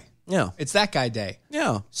 that guy. Yeah. It's that guy day.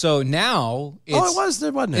 Yeah. So now it's, it was,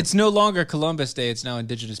 wasn't it? It's no longer Columbus Day. It's now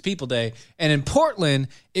Indigenous People Day. And in Portland,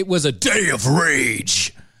 it was a day of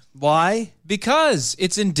rage. Why? Because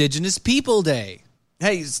it's Indigenous People Day.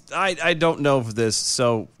 Hey, I don't know of this,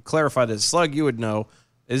 so clarify this. Slug, you would know.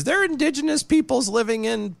 Is there indigenous peoples living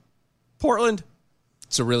in Portland?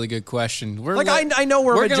 It's a really good question. I know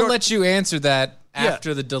we're going to let you answer that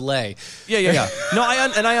after the delay. Yeah. No,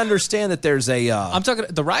 I understand that there's a. I'm talking.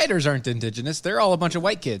 The rioters aren't indigenous. They're all a bunch of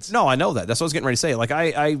white kids. No, I know that. That's what I was getting ready to say. Like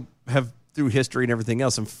I have through history and everything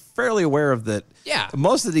else, I'm fairly aware of that. Yeah.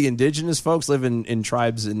 Most of the indigenous folks live in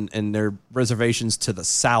tribes and their reservations to the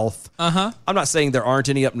south. Uh-huh. I'm not saying there aren't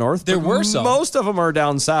any up north. There but were some. Most of them are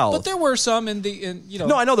down south. But there were some in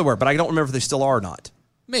No, I know there were, but I don't remember if they still are or not.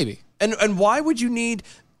 Maybe. And why would you need?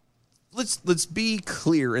 Let's be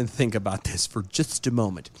clear and think about this for just a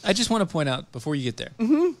moment. I just want to point out before you get there.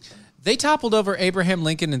 Mm-hmm. They toppled over Abraham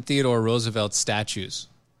Lincoln and Theodore Roosevelt's statues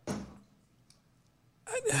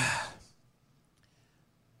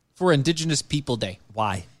for Indigenous People Day.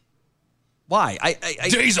 Why? Why?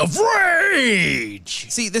 Days of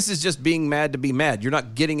rage. See, this is just being mad to be mad. You're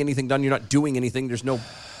not getting anything done. You're not doing anything. There's no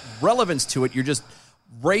relevance to it. You're just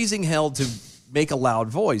raising hell to make a loud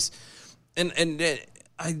voice. And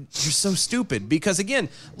you're so stupid because again,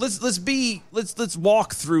 let's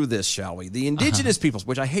walk through this, shall we? The indigenous peoples,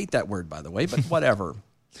 which I hate that word by the way, but whatever.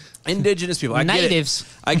 Indigenous people, natives.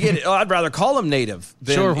 I get it. Oh, I'd rather call them native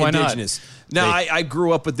than sure, why indigenous. Now, I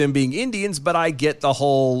grew up with them being Indians, but I get the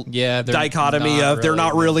whole dichotomy of they're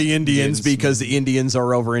not really Indians because the Indians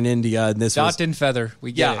are over in India and this Dot and feather.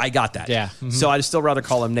 We get it. I got that. Yeah. Mm-hmm. So I'd still rather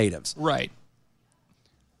call them natives. Right.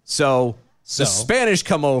 So the Spanish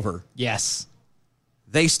come over. Yes.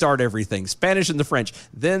 They start everything, Spanish and the French.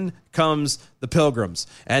 Then comes the Pilgrims,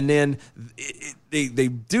 and then they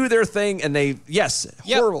do their thing, and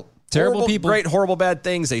terrible people, great, horrible, bad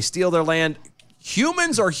things. They steal their land.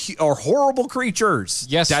 Humans are horrible creatures.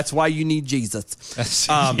 Yes, that's why you need Jesus.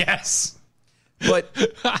 Yes, but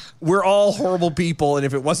we're all horrible people, and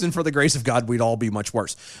if it wasn't for the grace of God, we'd all be much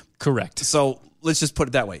worse. Correct. So let's just put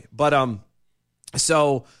it that way. But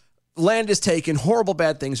so. Land is taken, horrible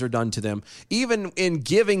bad things are done to them. Even in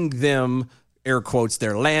giving them, air quotes,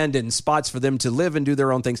 their land and spots for them to live and do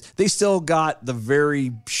their own things, they still got the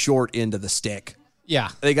very short end of the stick. Yeah.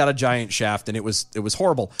 They got a giant shaft and it was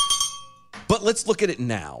horrible. But let's look at it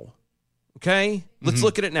now. Okay? Let's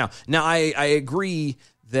look at it now. Now, I agree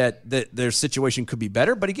that their situation could be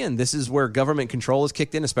better. But again, this is where government control is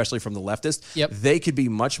kicked in, especially from the leftists. Yep. They could be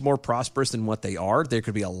much more prosperous than what they are. There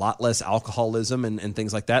could be a lot less alcoholism and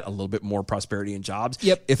things like that, a little bit more prosperity in jobs.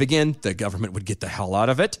 Yep. If, again, the government would get the hell out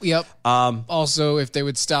of it. Yep. Also, if they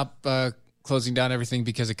would stop closing down everything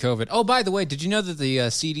because of COVID. Oh, by the way, did you know that the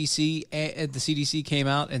CDC came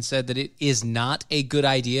out and said that it is not a good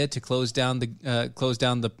idea to close down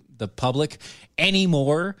the the public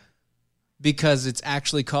anymore because it's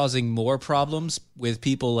actually causing more problems with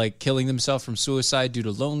people like killing themselves from suicide due to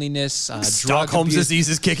loneliness. Stockholm disease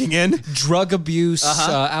is kicking in. Drug abuse,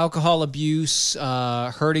 alcohol abuse,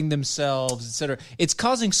 hurting themselves, etc. It's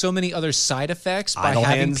causing so many other side effects by Idle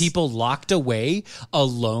having hands. people locked away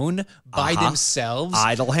alone by themselves.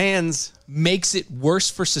 Idle hands. Makes it worse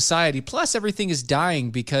for society. Plus, everything is dying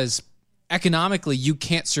because economically you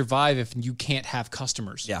can't survive if you can't have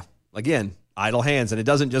customers. Yeah. Again, idle hands. And it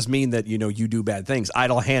doesn't just mean that, you do bad things.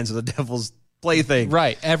 Idle hands are the devil's plaything.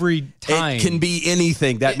 Right. Every time. It can be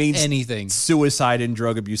anything. That means anything. Suicide and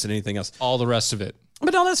drug abuse and anything else. All the rest of it.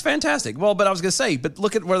 But no, that's fantastic. Well, but I was going to say, but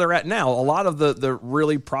look at where they're at now. A lot of the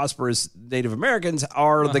really prosperous Native Americans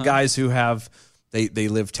are the guys who have, they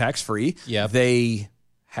live tax-free. Yeah. They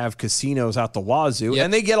have casinos out the wazoo,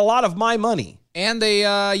 and they get a lot of my money. And they,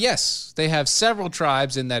 they have several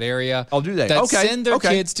tribes in that area. Oh, do they? That Okay, send their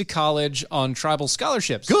okay. kids to college on tribal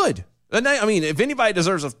scholarships. Good. And I mean, if anybody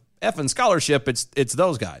deserves a effing scholarship, it's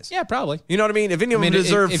those guys. Yeah, probably. You know what I mean? If any of them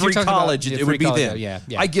deserve if free you're talking about college, it free would be college, them.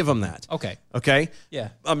 yeah. I give them that. Okay. Okay?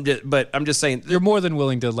 Yeah. I'm just saying. You're more than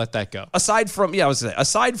willing to let that go. Aside from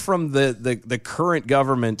the current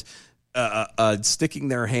government sticking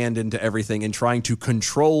their hand into everything and trying to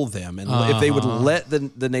control them, and if they would let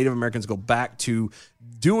the Native Americans go back to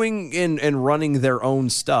doing and running their own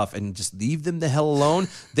stuff and just leave them the hell alone,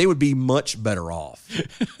 they would be much better off.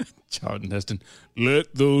 Charlton Heston,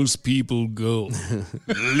 let those people go.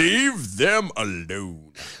 Leave them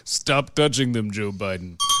alone. Stop touching them, Joe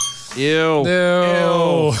Biden. Ew.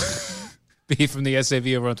 No. B from the SAV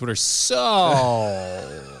over on Twitter. So,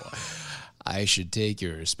 I should take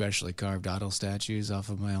your specially carved idol statues off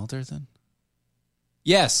of my altar then?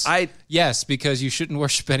 Yes. Yes, because you shouldn't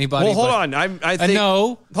worship anybody. Well, hold on. I think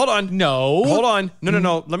no. Hold on. No. Hold on.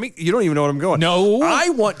 No. You don't even know what I'm going. No. I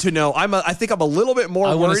want to know. I think I'm a little bit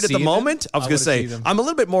more worried at the moment. I was going to say, I'm a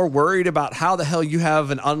little bit more worried about how the hell you have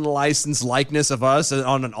an unlicensed likeness of us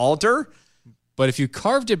on an altar. But if you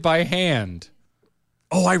carved it by hand.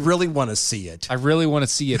 Oh, I really want to see it. I really want to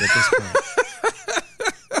see it at this point.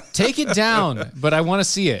 Take it down, but I want to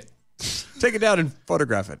see it. Take it down and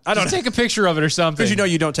photograph it. I don't Just take a picture of it or something.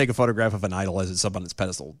 Because you don't take a photograph of an idol as it's up on its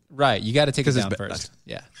pedestal. Right. You got to take it down first.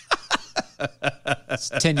 Yeah. It's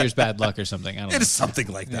 10 years bad luck or something. I don't know. It is something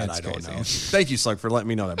like that. That's I don't crazy. know. Thank you, Slug, for letting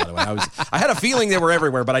me know that, by the way. I had a feeling they were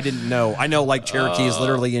everywhere, but I didn't know. I know like Cherokee is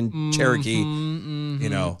literally in Cherokee, you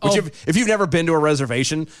know. Which if you've never been to a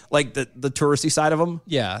reservation, like the touristy side of them,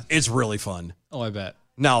 yeah, it's really fun. Oh, I bet.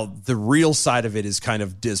 Now, the real side of it is kind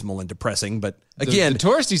of dismal and depressing, but again, the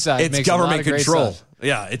touristy side it's makes government a lot of great control. stuff.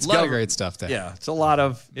 Yeah, it's a lot of great stuff there. Yeah, it's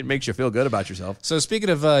it makes you feel good about yourself. So speaking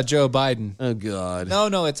of Joe Biden. Oh, God.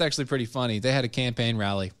 No, it's actually pretty funny. They had a campaign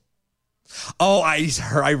rally. Oh,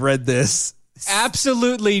 I read this.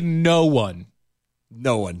 Absolutely no one.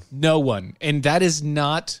 No one. No one. And that is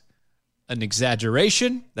not an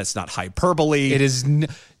exaggeration. That's not hyperbole. It is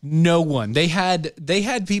no one. They had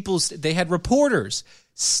reporters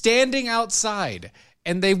standing outside,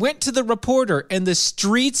 and they went to the reporter, and the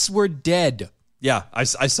streets were dead. Yeah, I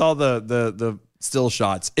saw the still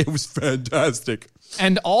shots. It was fantastic.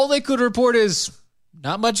 And all they could report is,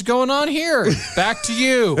 not much going on here. Back to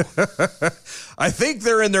you. I think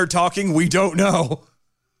they're in there talking. We don't know.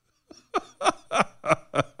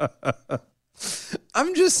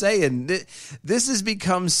 I'm just saying, this has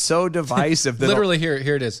become so divisive. That Literally, here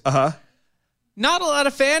it is. Uh-huh. Not a lot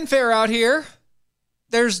of fanfare out here.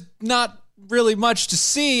 There's not really much to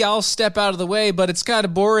see. I'll step out of the way, but it's kind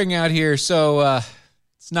of boring out here. So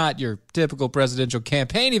it's not your typical presidential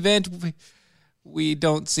campaign event. We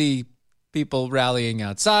don't see people rallying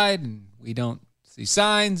outside, and we don't see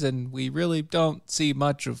signs, and we really don't see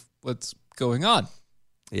much of what's going on.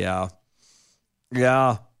 Yeah.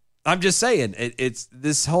 I'm just saying, it's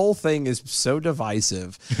this whole thing is so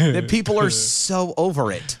divisive that people are so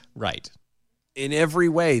over it. Right. In every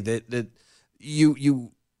way that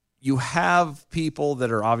you have people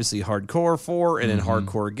that are obviously hardcore for and then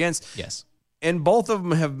hardcore against. Yes. And both of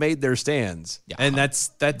them have made their stands. Yeah. And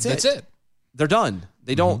that's it. They're done.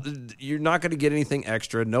 They don't. You're not going to get anything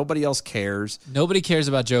extra. Nobody else cares. Nobody cares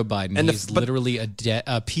about Joe Biden. And he's literally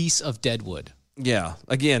a piece of dead wood. Yeah.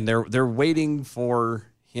 Again, they're waiting for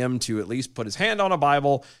him to at least put his hand on a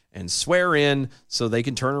Bible and swear in so they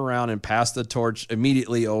can turn around and pass the torch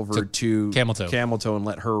immediately over to Camel Toe and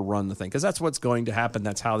let her run the thing. Because that's what's going to happen.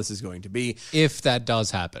 That's how this is going to be. If that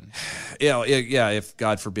does happen. Yeah. If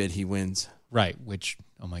God forbid he wins. Right. Which,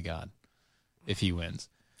 oh my God, if he wins.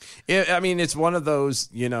 I mean, it's one of those,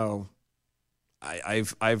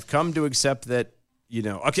 I've come to accept that,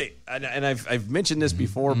 okay, and I've mentioned this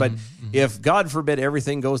before, but if God forbid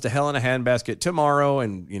everything goes to hell in a handbasket tomorrow,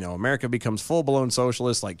 and America becomes full blown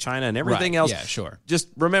socialist like China and everything else, yeah, sure. Just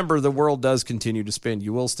remember the world does continue to spin.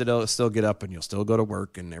 You will still get up and you'll still go to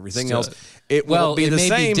work and everything else. It will be the same.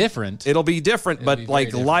 May be different. It'll be different, but like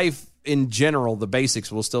different. life in general, the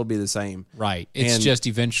basics will still be the same. Right. It's just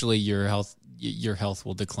eventually your health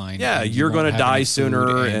will decline. Yeah, you're going to die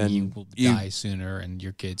sooner, and you will die sooner, and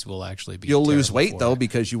your kids will actually be. You'll lose weight though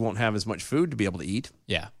because you won't have as much food to be able to eat.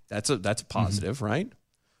 Yeah, that's a positive, right?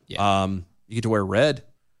 Yeah. You get to wear red.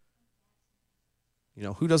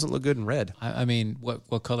 Who doesn't look good in red? I mean,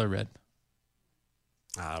 what color red?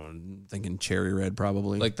 I'm thinking cherry red,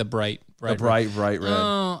 probably. Like the bright red.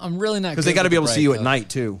 Oh, I'm really not. Because they got to be able to see you at night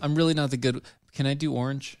too. I'm really not the good. Can I do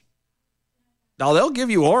orange? No, they'll give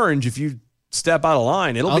you orange if you step out of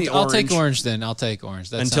line. It'll be orange. I'll take orange then. I'll take orange.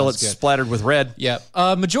 That until it's good. Splattered with red. Yeah.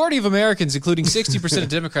 Majority of Americans, including 60% of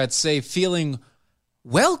Democrats, say feeling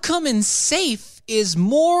welcome and safe is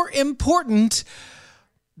more important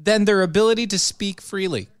than their ability to speak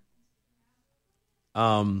freely.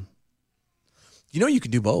 You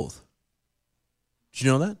could do both. Did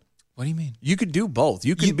you know that? What do you mean? You could do both.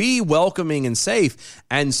 You can be welcoming and safe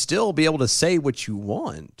and still be able to say what you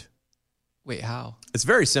want. Wait, how? It's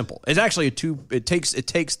very simple. It's actually it takes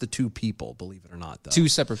the two people, believe it or not, though. Two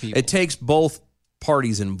separate people. It takes both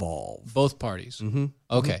parties involved. Both parties. Mm-hmm.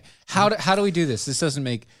 Okay. How do we do this? This doesn't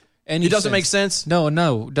make any sense. It doesn't make sense? No,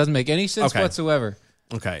 it doesn't make any sense whatsoever.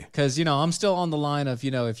 Okay. Because, I'm still on the line of,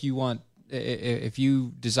 if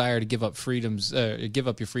you desire to give up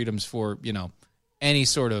your freedoms for, any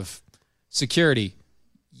sort of security,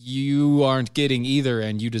 you aren't getting either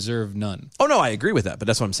and you deserve none. Oh, no, I agree with that. But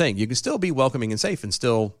that's what I'm saying. You can still be welcoming and safe and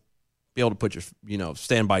still be able to put your,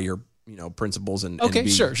 stand by your, principles and okay,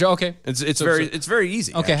 sure. Okay. It's very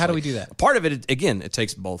easy. Okay. Actually. How do we do that? Part of it, again, it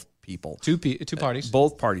takes both people. Two parties.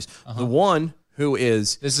 Both parties. The one who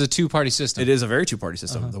is... This is a two-party system. It is a very two-party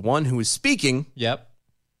system. The one who is speaking... Yep.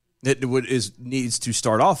 Needs to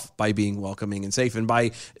start off by being welcoming and safe and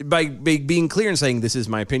by being clear and saying, this is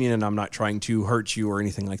my opinion and I'm not trying to hurt you or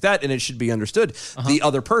anything like that. And it should be understood. The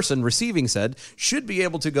other person receiving said should be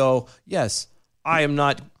able to go, yes, I am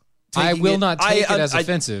not... I will not take it as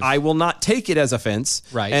offensive. I will not take it as offense.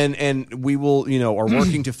 Right. And we will, are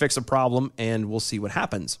working to fix a problem and we'll see what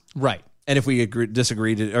happens. Right. And if we agree to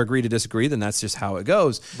disagree, then that's just how it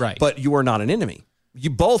goes. Right. But you are not an enemy.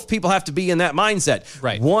 Both people have to be in that mindset.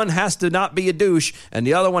 Right. One has to not be a douche, and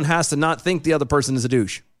the other one has to not think the other person is a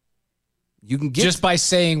douche. You can get just by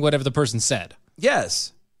saying whatever the person said.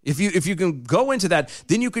 Yes. If you can go into that,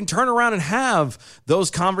 then you can turn around and have those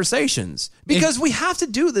conversations because we have to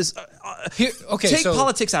do this. Take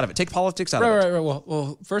politics out of it. Take politics out of it. Right.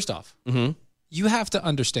 Well, first off, you have to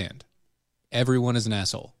understand everyone is an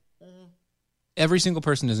asshole. Every single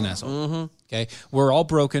person is an asshole. Okay, we're all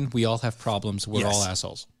broken. We all have problems. We're all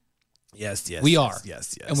assholes. Yes. We are.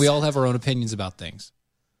 Yes. And we all have our own opinions about things.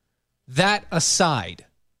 That aside,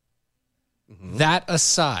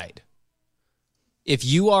 if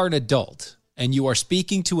you are an adult and you are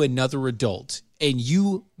speaking to another adult and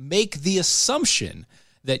you make the assumption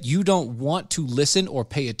that you don't want to listen or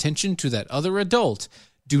pay attention to that other adult,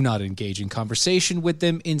 do not engage in conversation with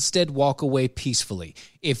them. Instead, walk away peacefully.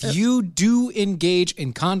 If you do engage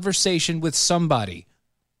in conversation with somebody,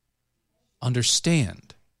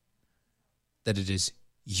 understand that it is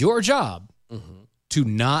your job to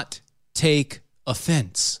not take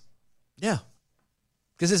offense. Yeah.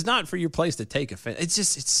 Because it's not for your place to take offense.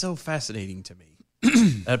 It's so fascinating to me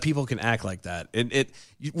that people can act like that.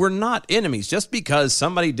 We're not enemies. Just because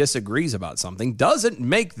somebody disagrees about something doesn't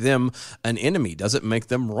make them an enemy, doesn't make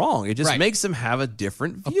them wrong. It just makes them have a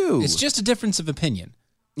different view. It's just a difference of opinion.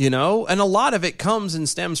 And a lot of it comes and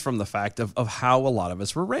stems from the fact of how a lot of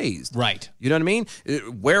us were raised. Right. You know what I mean?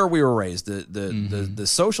 Where we were raised, the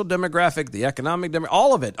social demographic, the economic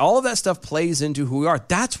demographic, all of that stuff plays into who we are.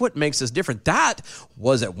 That's what makes us different. That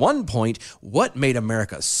was at one point what made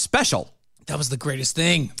America special. That was the greatest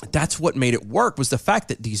thing. That's what made it work, was the fact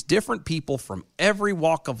that these different people from every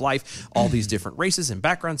walk of life, all these different races and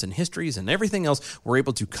backgrounds and histories and everything else, were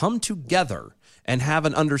able to come together and have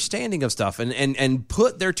an understanding of stuff and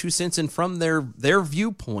put their 2 cents in from their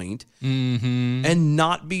viewpoint and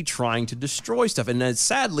not be trying to destroy stuff. And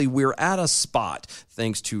sadly, we're at a spot,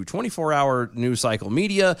 thanks to 24-hour news cycle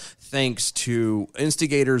media, thanks to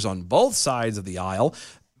instigators on both sides of the aisle,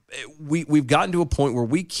 we've gotten to a point where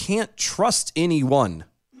we can't trust anyone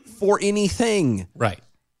for anything. Right.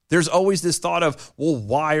 There's always this thought of, well,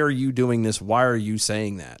 why are you doing this? Why are you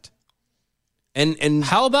saying that? And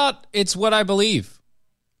how about it's what I believe?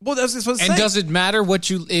 Well, that's what I'm saying. And does it matter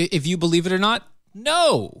if you believe it or not?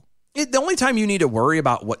 No. The only time you need to worry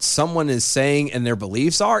about what someone is saying and their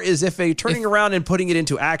beliefs are is if they're turning around and putting it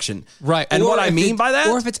into action. Right. And what I mean by that...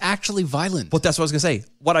 Or if it's actually violent. Well, that's what I was going to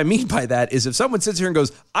say. What I mean by that is if someone sits here and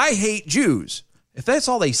goes, I hate Jews, if that's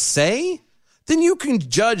all they say... then you can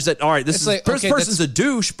judge that, all right, this person's a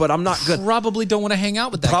douche, but I'm not good. Probably don't want to hang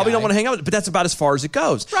out with that Probably guy. don't want to hang out with it, but that's about as far as it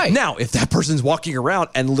goes. Right. Now, if that person's walking around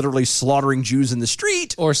and literally slaughtering Jews in the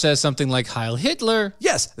street. Or says something like Heil Hitler.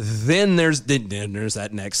 Yes. Then there's that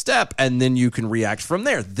next step, and then you can react from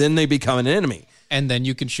there. Then they become an enemy. And then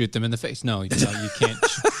you can shoot them in the face. No, you can't.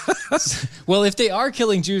 Well, if they are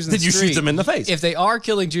killing Jews in the street. Then you shoot them in the face. If they are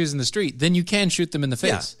killing Jews in the street, then you can shoot them in the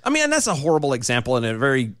face. Yeah. I mean, and that's a horrible example and a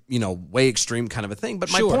very, way extreme kind of a thing.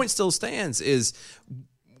 But my point still stands is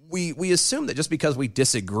we assume that just because we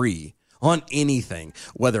disagree on anything,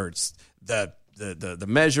 whether it's the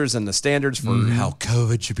measures and the standards for how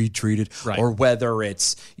COVID should be treated, or whether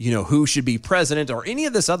it's, who should be president or any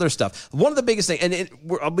of this other stuff. One of the biggest things, and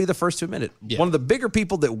I'll be the first to admit it, one of the bigger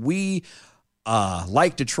people that we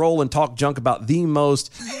like to troll and talk junk about the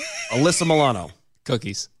most, Alyssa Milano.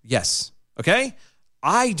 Cookies. Yes. Okay?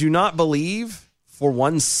 I do not believe for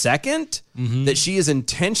 1 second that she is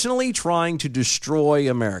intentionally trying to destroy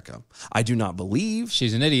America. I do not believe.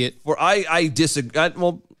 She's an idiot. I disagree.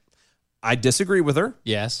 I disagree with her.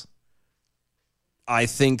 Yes. I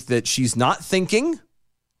think that she's not thinking.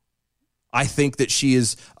 I think that she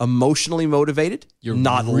is emotionally motivated,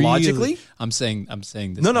 not logically. I'm saying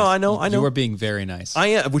this. No, I know. You are being very nice. I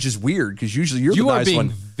am, which is weird because usually you're the nice one. You are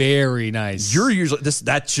being very nice. You're usually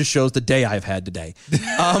that just shows the day I've had today.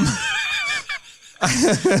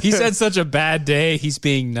 He's had such a bad day. He's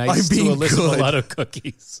being nice to Alyssa Milano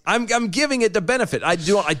Cookies. I'm giving it the benefit. I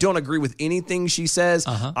don't agree with anything she says.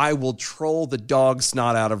 I will troll the dog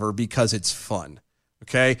snot out of her because it's fun.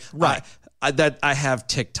 Okay, right. I have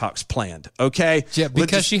TikToks planned. Okay, yeah,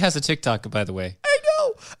 because she has a TikTok, by the way. I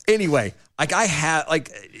know. Anyway,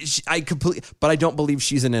 I completely, but I don't believe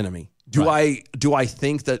she's an enemy. Do I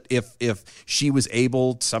think that if she was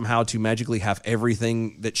able somehow to magically have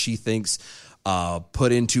everything that she thinks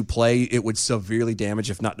put into play, it would severely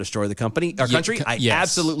damage, if not destroy, the country? I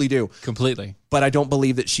absolutely do. Completely. But I don't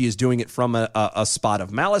believe that she is doing it from a spot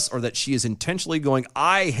of malice, or that she is intentionally going,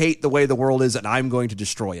 I hate the way the world is and I'm going to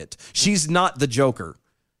destroy it. She's not the Joker.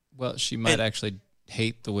 Well, she might actually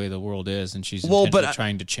hate the way the world is, and she's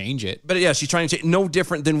trying to change it. But yeah, she's trying to change. No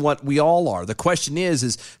different than what we all are. The question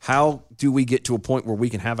is how do we get to a point where we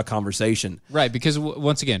can have a conversation? Right, because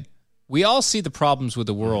once again, we all see the problems with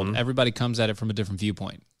the world. Everybody comes at it from a different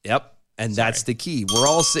viewpoint. Yep. And that's the key. We're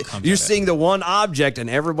all you're seeing the one object and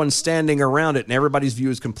everyone's standing around it, and everybody's view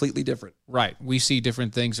is completely different. Right. We see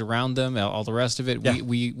different things around them, all the rest of it. Yeah.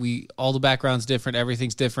 We all the background's different,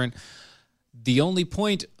 everything's different. The only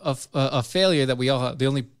point of failure that we all have, the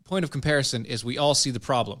only point of comparison is we all see the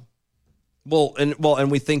problem.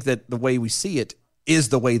 And we think that the way we see it is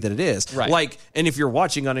the way that it is. Right. And if you're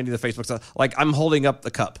watching on any of the Facebook stuff, I'm holding up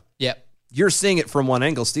the cup. Yep. You're seeing it from one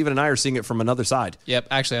angle. Steven and I are seeing it from another side. Yep.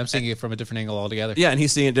 Actually, I'm seeing it from a different angle altogether. Yeah, and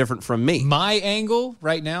he's seeing it different from me. My angle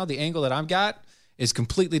right now, the angle that I've got, is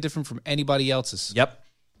completely different from anybody else's. Yep.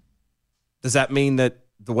 Does that mean that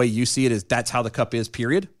the way you see it is that's how the cup is,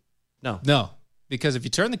 period? No. No. Because if you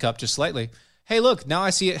turn the cup just slightly, hey, look, now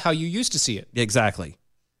I see it how you used to see it. Exactly.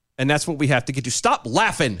 And that's what we have to get to. Stop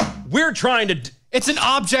laughing. We're trying to... It's an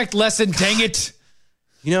object lesson, dang it.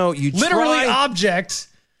 You literally object.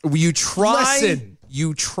 You try. Lesson.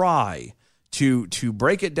 You try to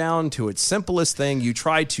break it down to its simplest thing. You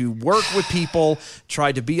try to work with people,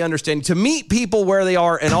 try to be understanding, to meet people where they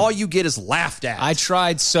are, and all you get is laughed at. I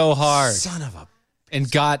tried so hard. Son of a... And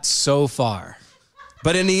got so far.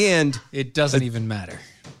 But in the end... It doesn't even matter.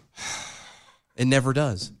 It never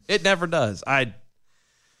does. It never does.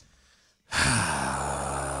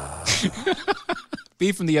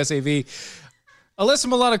 B from the SAV. Alyssa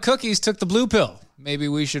Milano Cookies took the blue pill. Maybe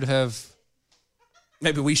we should have.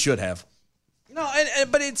 No,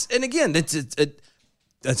 but it's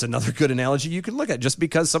that's another good analogy you can look at. Just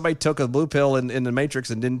because somebody took a blue pill in the Matrix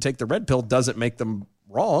and didn't take the red pill doesn't make them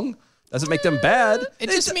wrong. Doesn't make them bad. It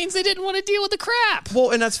just means they didn't want to deal with the crap.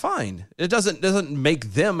 Well, and that's fine. It doesn't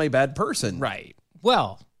make them a bad person. Right.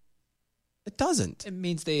 Well, it doesn't. It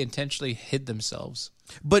means they intentionally hid themselves.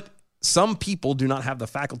 But some people do not have the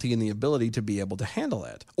faculty and the ability to be able to handle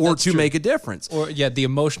that or to make a difference. Or, the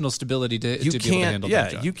emotional stability to be able to handle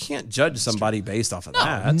that job. You can't judge somebody based off of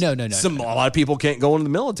that. No. A lot of people can't go into the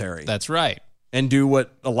military. That's right. And do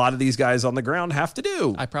what a lot of these guys on the ground have to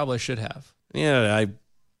do. I probably should have. Yeah,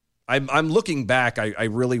 I'm looking back. I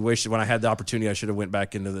really wish when I had the opportunity, I should have went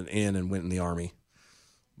back into the inn and went in the Army.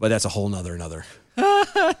 But that's a whole nother.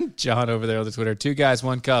 John over there on the Twitter. 2 guys,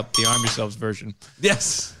 1 cup. The Army Subs version.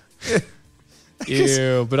 Yes.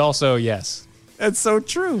 Ew, but also yes. That's so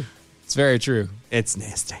true. It's very true. It's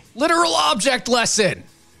nasty. Literal object lesson.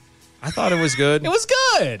 I thought it was good. It was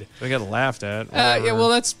good. We got laughed at. Yeah, well,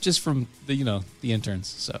 that's just from the interns.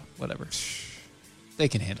 So whatever. They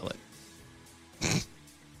can handle it.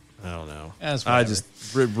 I don't know. I just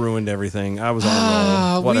ruined everything. I was on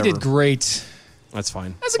a roll. We did great. That's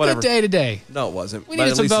fine. That's a good day today. No, it wasn't. We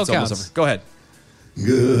needed some bell counts. Over. Go ahead.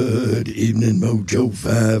 Good evening, Mojo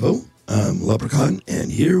 50. I'm Leprechaun,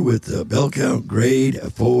 and here with the bell count grade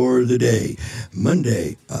for the day,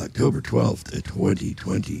 Monday, October 12th,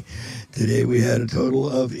 2020. Today we had a total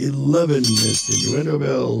of 11 missed innuendo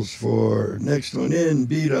bells for Next One In,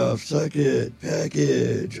 Beat Off, Suck It,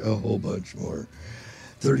 Package, a whole bunch more.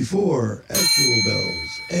 34 actual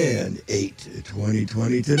bells, and 8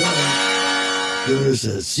 2020 today. Giving us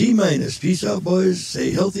a C-. Peace out, boys.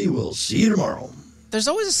 Stay healthy. We'll see you tomorrow. There's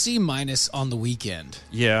always a C- on the weekend.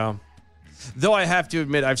 Yeah. Though I have to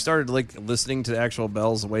admit, I've started listening to the actual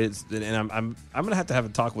bells the way it's, and I'm gonna have to have a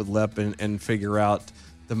talk with Lep and figure out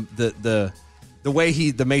the way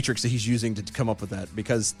the matrix that he's using to come up with that,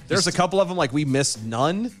 because there's a couple of them we missed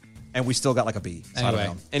none and we still got a B. So I don't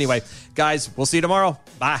know. Anyway, guys, we'll see you tomorrow.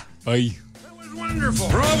 Bye. Bye. Wonderful.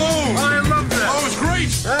 Bravo. I love that. Oh, it was great.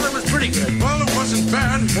 Well, it was pretty good. Well, it wasn't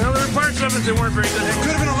bad. Well, there were parts of it that weren't very good. It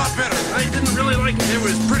could have been a lot better. I didn't really like it. It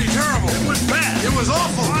was pretty terrible. It was bad. It was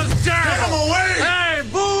awful. It was terrible. Get him away. Hey,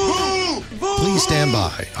 boo. Boo. Boo. Please stand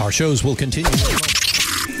by. Our shows will continue in a moment.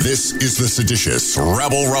 This is the seditious,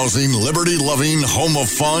 rabble-rousing, liberty-loving, home of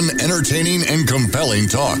fun, entertaining, and compelling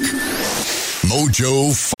talk.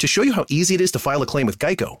 Mojo. To show you how easy it is to file a claim with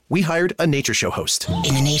Geico, we hired a nature show host.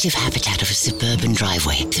 In the native habitat of a suburban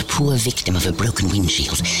driveway, the poor victim of a broken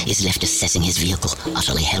windshield is left assessing his vehicle,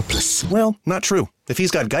 utterly helpless. Well, not true. If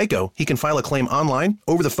he's got Geico, he can file a claim online,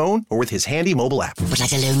 over the phone, or with his handy mobile app. But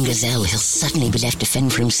like a lone gazelle, he'll suddenly be left to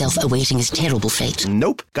fend for himself, awaiting his terrible fate.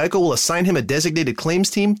 Nope. Geico will assign him a designated claims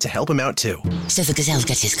team to help him out, too. So the gazelle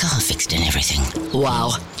gets his car fixed and everything.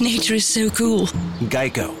 Wow. Nature is so cool.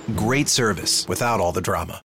 Geico. Great service without all the drama.